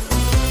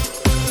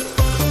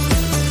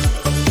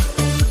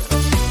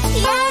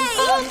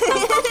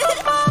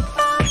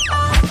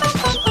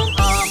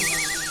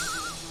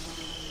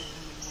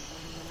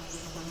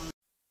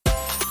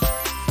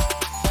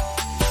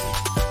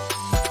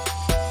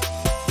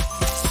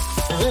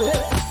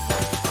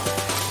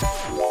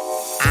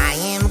 I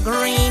am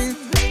green,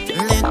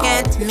 look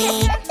at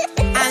me.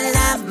 I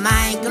love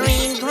my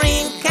green,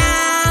 green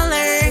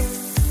color.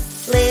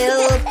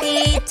 Little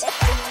Pete,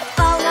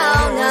 oh no,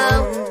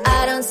 no,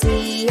 I don't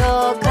see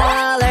your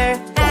color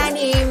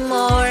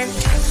anymore.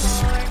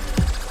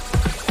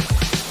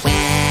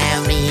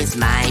 Where is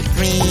my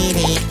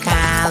pretty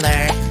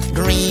color?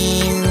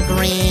 Green,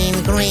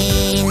 green,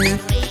 green.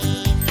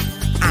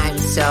 I'm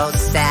so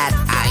sad,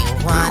 I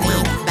want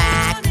it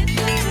back.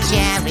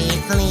 Jerry,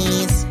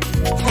 please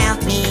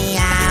help me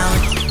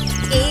out.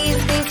 Is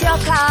this your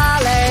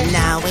color?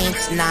 No,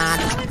 it's not.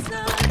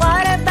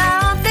 What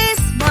about this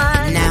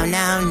one? No,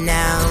 no,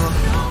 no.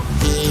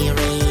 Here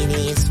it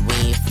is,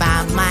 we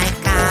found my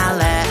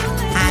color.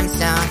 I'm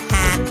so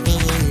happy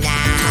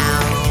now.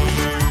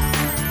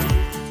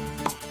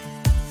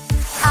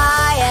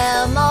 I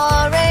am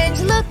orange,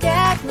 look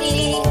at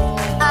me.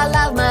 I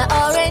love my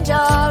orange,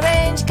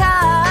 orange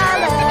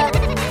color.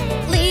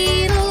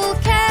 Little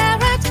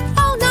carrot,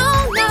 oh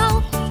no,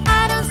 no,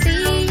 I don't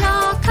see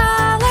your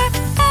color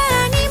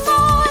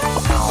anymore.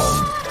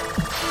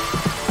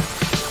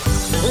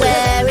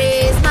 Where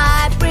is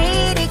my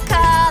pretty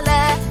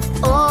color?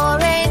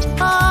 Orange,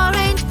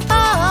 orange,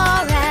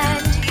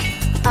 orange.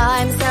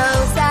 I'm so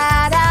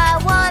sad, I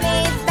want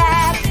it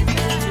back.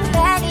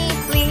 Penny,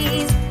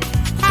 please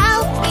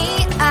help me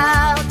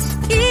out.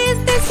 Is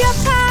this your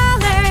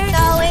color?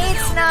 No,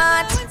 it's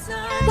not.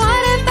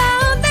 What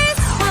about this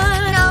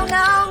one? No,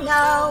 no,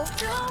 no.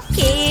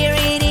 Here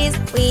it is,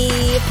 we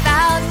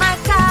found my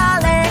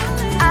color.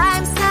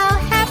 I'm so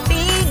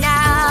happy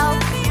now.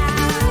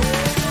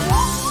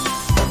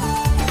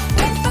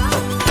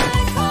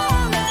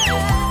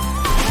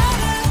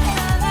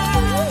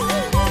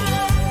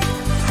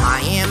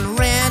 I am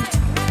red,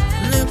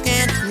 look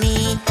at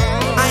me.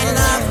 I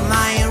love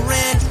my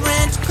red,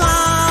 red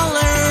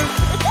color.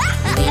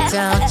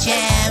 Little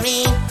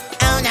cherry,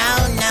 oh no,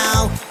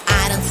 no, I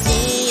don't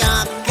see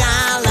your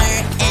color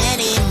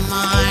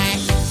anymore.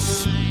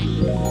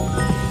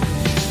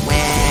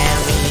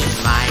 Where is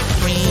my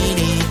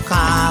pretty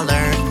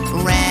color?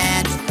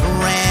 Red,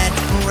 red,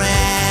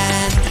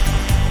 red.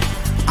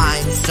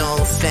 I'm so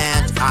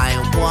sad, I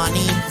want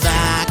it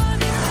back.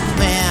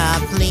 Where,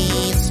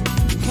 please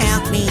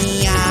help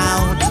me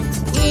out.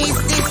 Is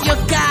this your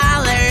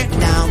color?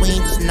 No,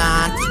 it's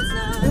not.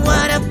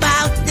 What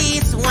about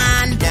this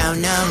one? No,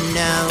 no,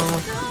 no.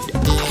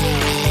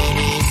 Here it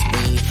is,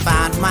 we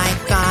found my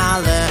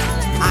color.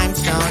 I'm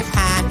so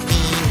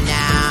happy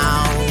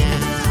now.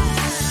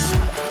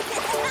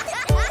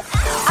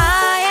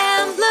 I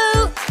am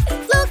blue,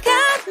 look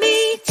at me.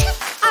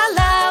 I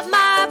love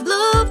my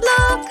blue,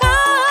 blue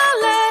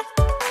color.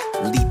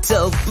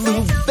 Little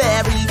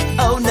blueberry,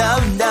 oh no,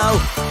 no,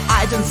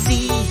 I don't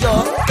see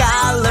your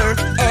color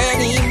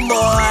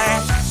anymore.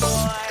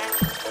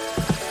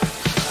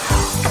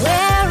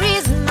 Where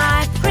is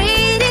my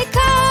pretty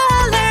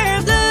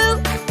color? Blue,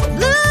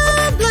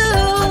 blue,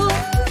 blue.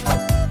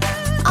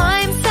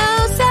 I'm so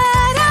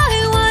sad,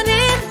 I want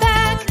it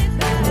back.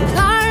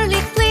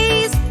 Garlic,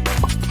 please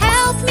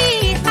help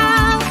me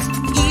out.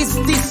 Is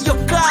this your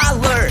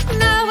color?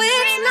 No,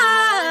 it's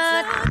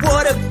not.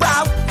 What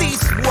about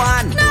this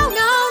one? No,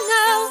 no,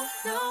 no.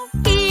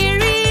 Here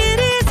it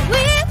is,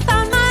 we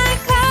found my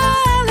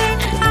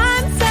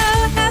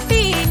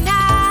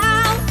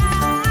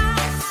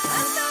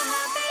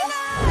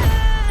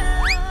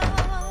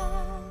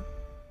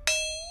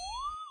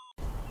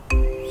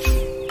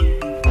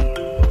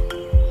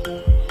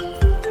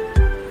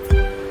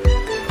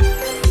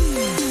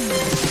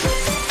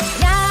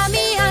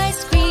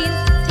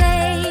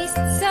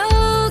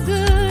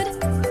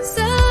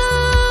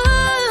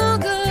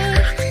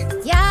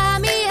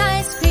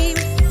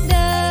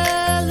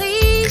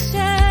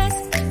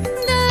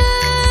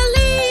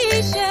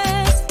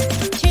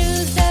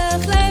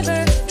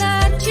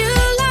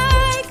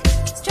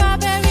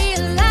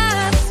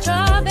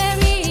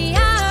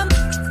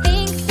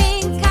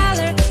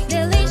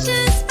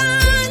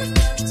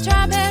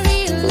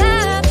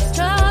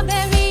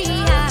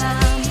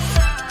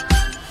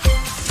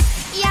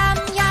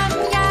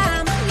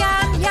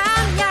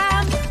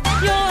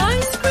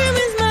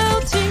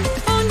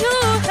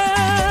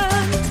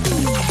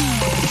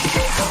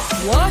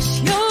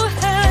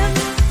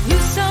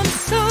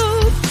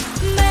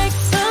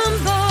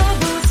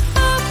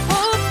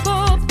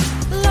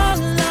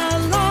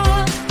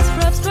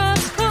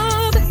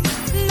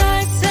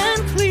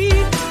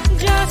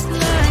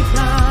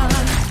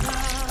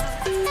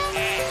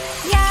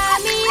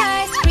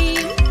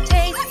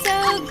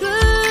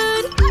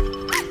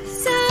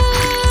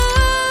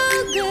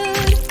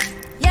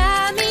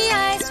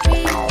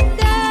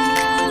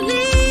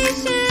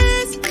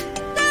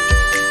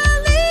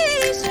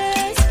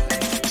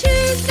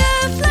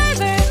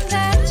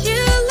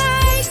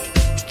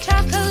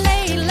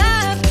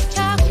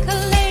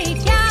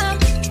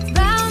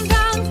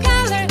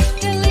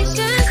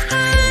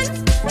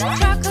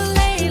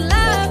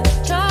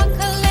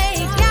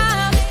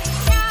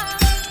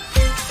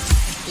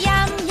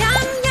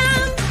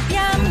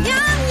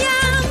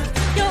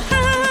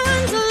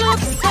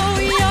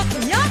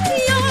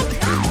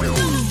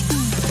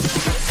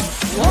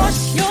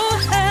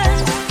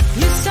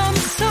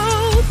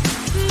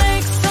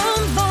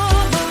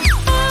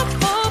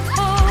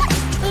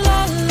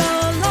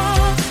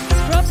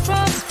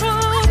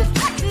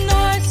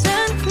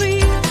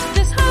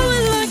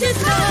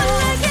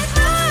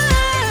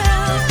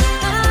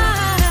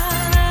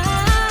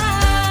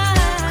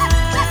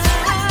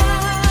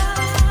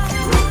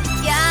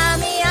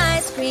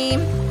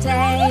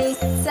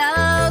so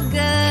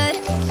good,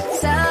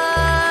 so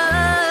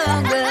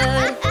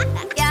good.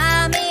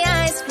 Yummy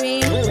ice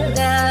cream,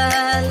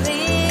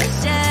 delicious,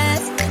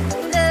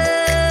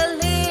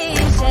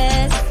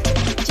 delicious.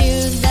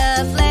 Choose the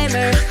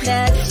flavor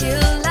that you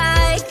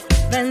like.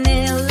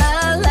 Vanilla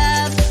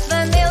love,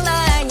 vanilla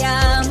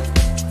yum.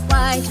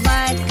 White,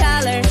 white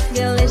color,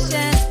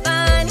 delicious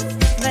fun.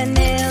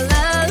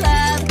 Vanilla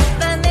love,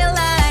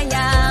 vanilla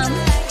yum.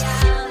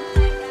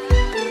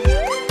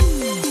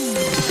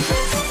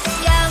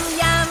 Yum,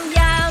 yum,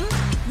 yum,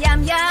 yum,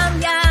 yum,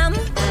 yum.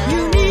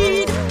 You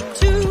need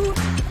to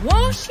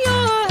wash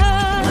your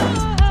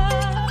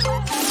hands.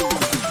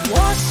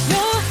 Wash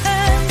your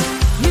hands.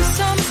 Use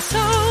some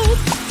soap.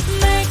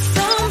 Make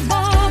some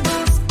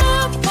bubbles.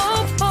 Pop,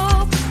 pop,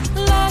 pop.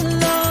 La,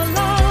 la,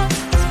 la.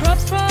 Scrub,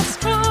 scrub,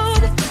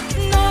 scrub.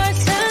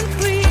 Nice and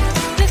clean.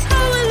 That's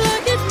how I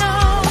like it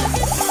now.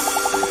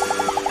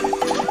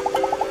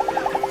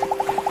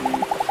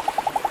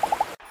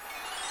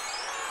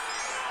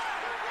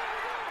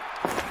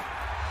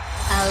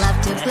 I love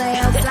to play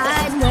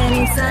outside when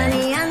it's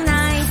sunny at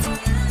night.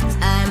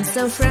 I'm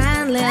so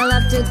friendly, I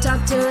love to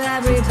talk to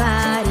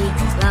everybody.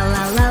 La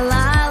la la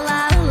la la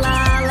la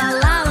la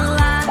la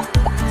la.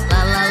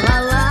 La la la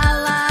la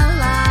la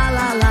la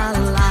la la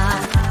la.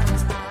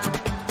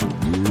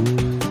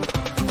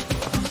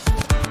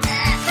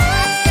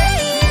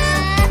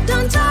 Hey,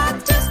 don't talk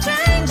to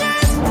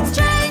strangers.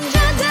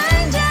 Stranger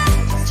danger,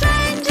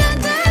 stranger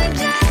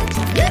danger.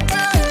 You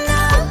don't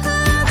know who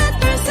that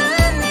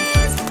person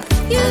is.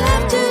 You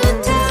have to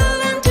tell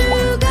them to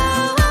go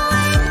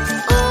away.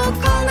 Oh,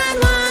 call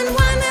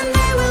 911 and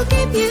they will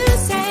keep you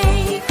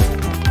safe.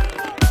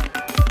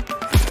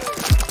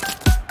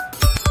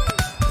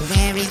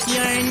 Where is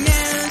your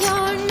nose?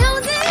 Your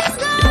nose is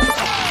gone.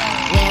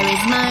 Where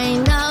is my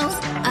nose?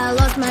 I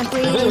lost my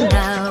pretty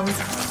nose.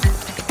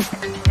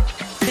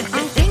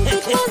 I think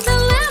it was the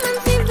lemon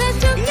thief that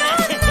took your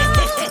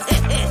nose.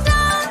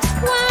 Don't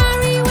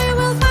worry, we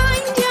will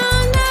find your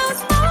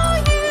nose for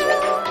you.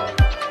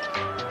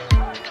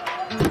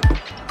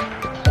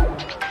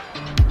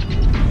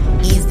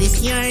 Is this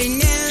your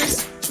nose?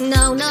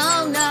 No, no,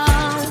 no.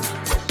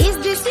 Is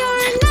this your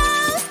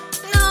nose?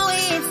 No,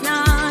 it's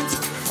not.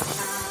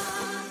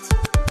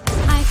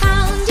 I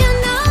found your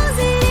nose,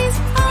 it is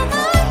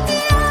over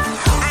here.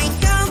 I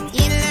hope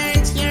you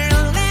learned your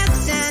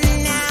lesson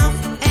now,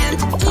 and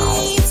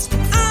it's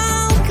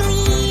all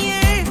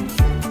clear.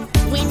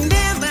 We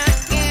never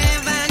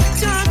ever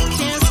talk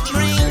to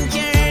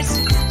strangers,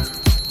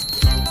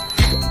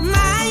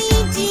 my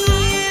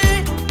dear.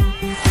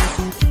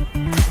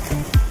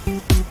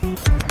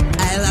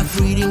 I love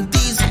reading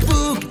this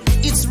book,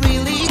 it's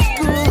really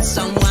cool.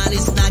 Someone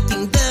is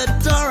knocking the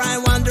door, I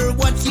wonder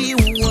what he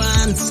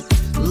wants.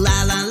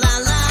 La la la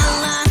la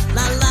la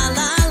la la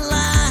la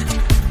la.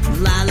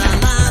 La la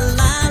la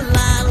la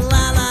la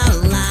la la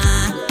la.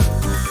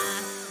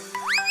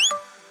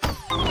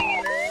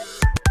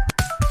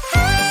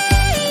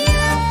 Hey,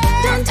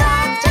 don't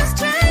talk to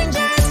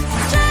strangers.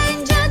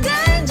 Stranger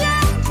danger,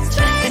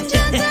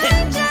 stranger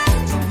danger.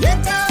 You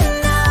don't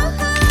know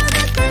who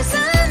that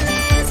person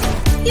is.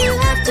 You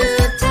have to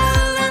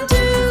tell them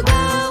to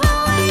go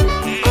away.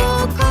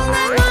 Oh, call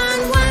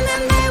 911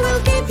 and they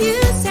will keep you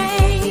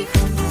safe.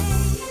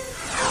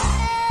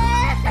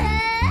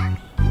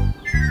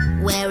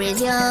 Where is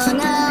your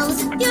nose?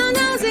 Your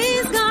nose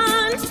is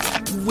gone.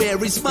 Where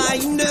is my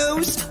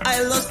nose?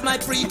 I lost my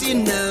pretty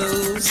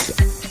nose.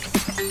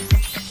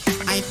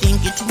 I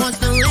think it was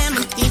the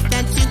lemon thief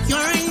that took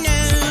your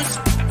nose.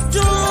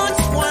 Don't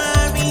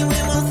worry, we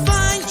will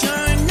find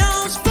your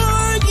nose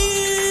for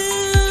you.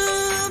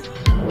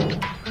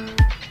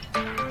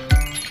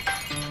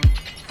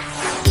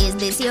 Is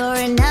this your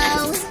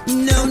nose?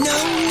 No, no,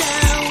 no.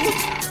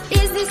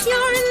 Is this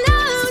your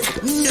nose?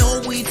 No,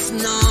 it's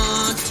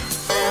not.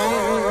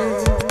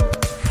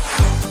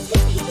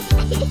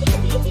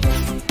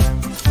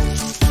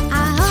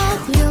 I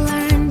hope you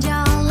learned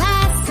your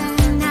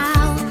lesson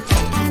now,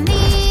 and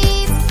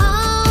it's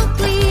all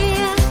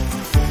clear.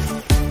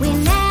 We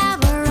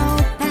never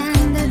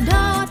open the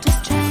door to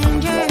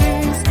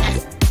strangers,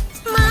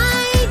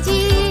 my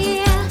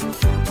dear.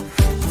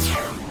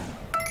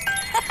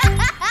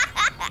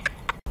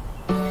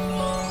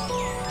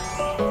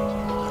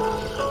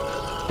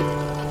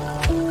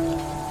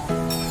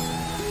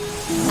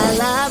 I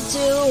love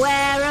to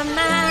wear a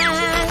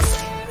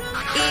mask.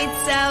 It's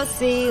so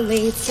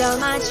silly, it's so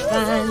much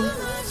fun.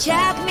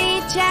 Check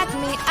me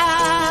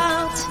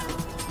out.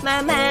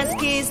 My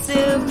mask is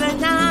super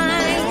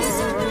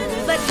nice.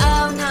 But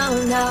oh no,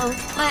 no,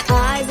 my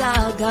eyes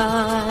are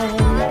gone.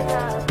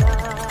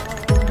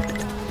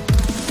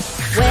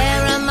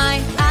 Where are my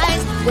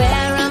eyes?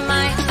 Where are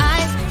my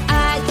eyes?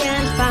 I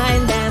can't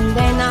find them,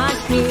 they're not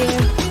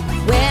here.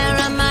 Where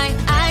are my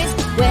eyes?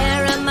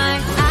 Where are my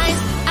eyes?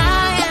 I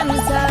am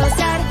so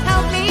sad,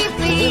 help me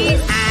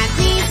please. Are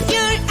these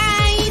your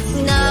eyes?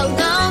 No,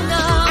 no,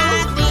 no.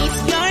 Are these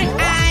your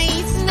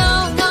eyes? No,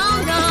 no,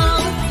 no.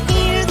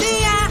 Here they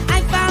are, I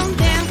found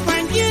them for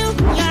you.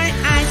 Your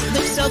eyes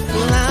look so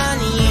full on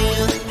you.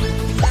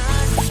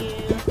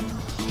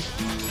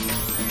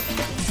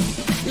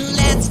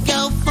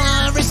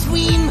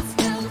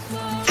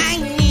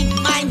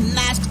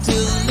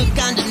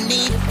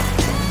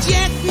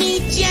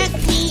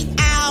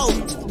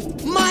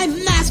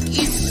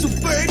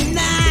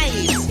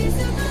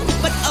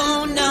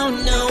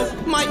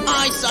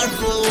 toys are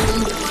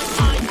full.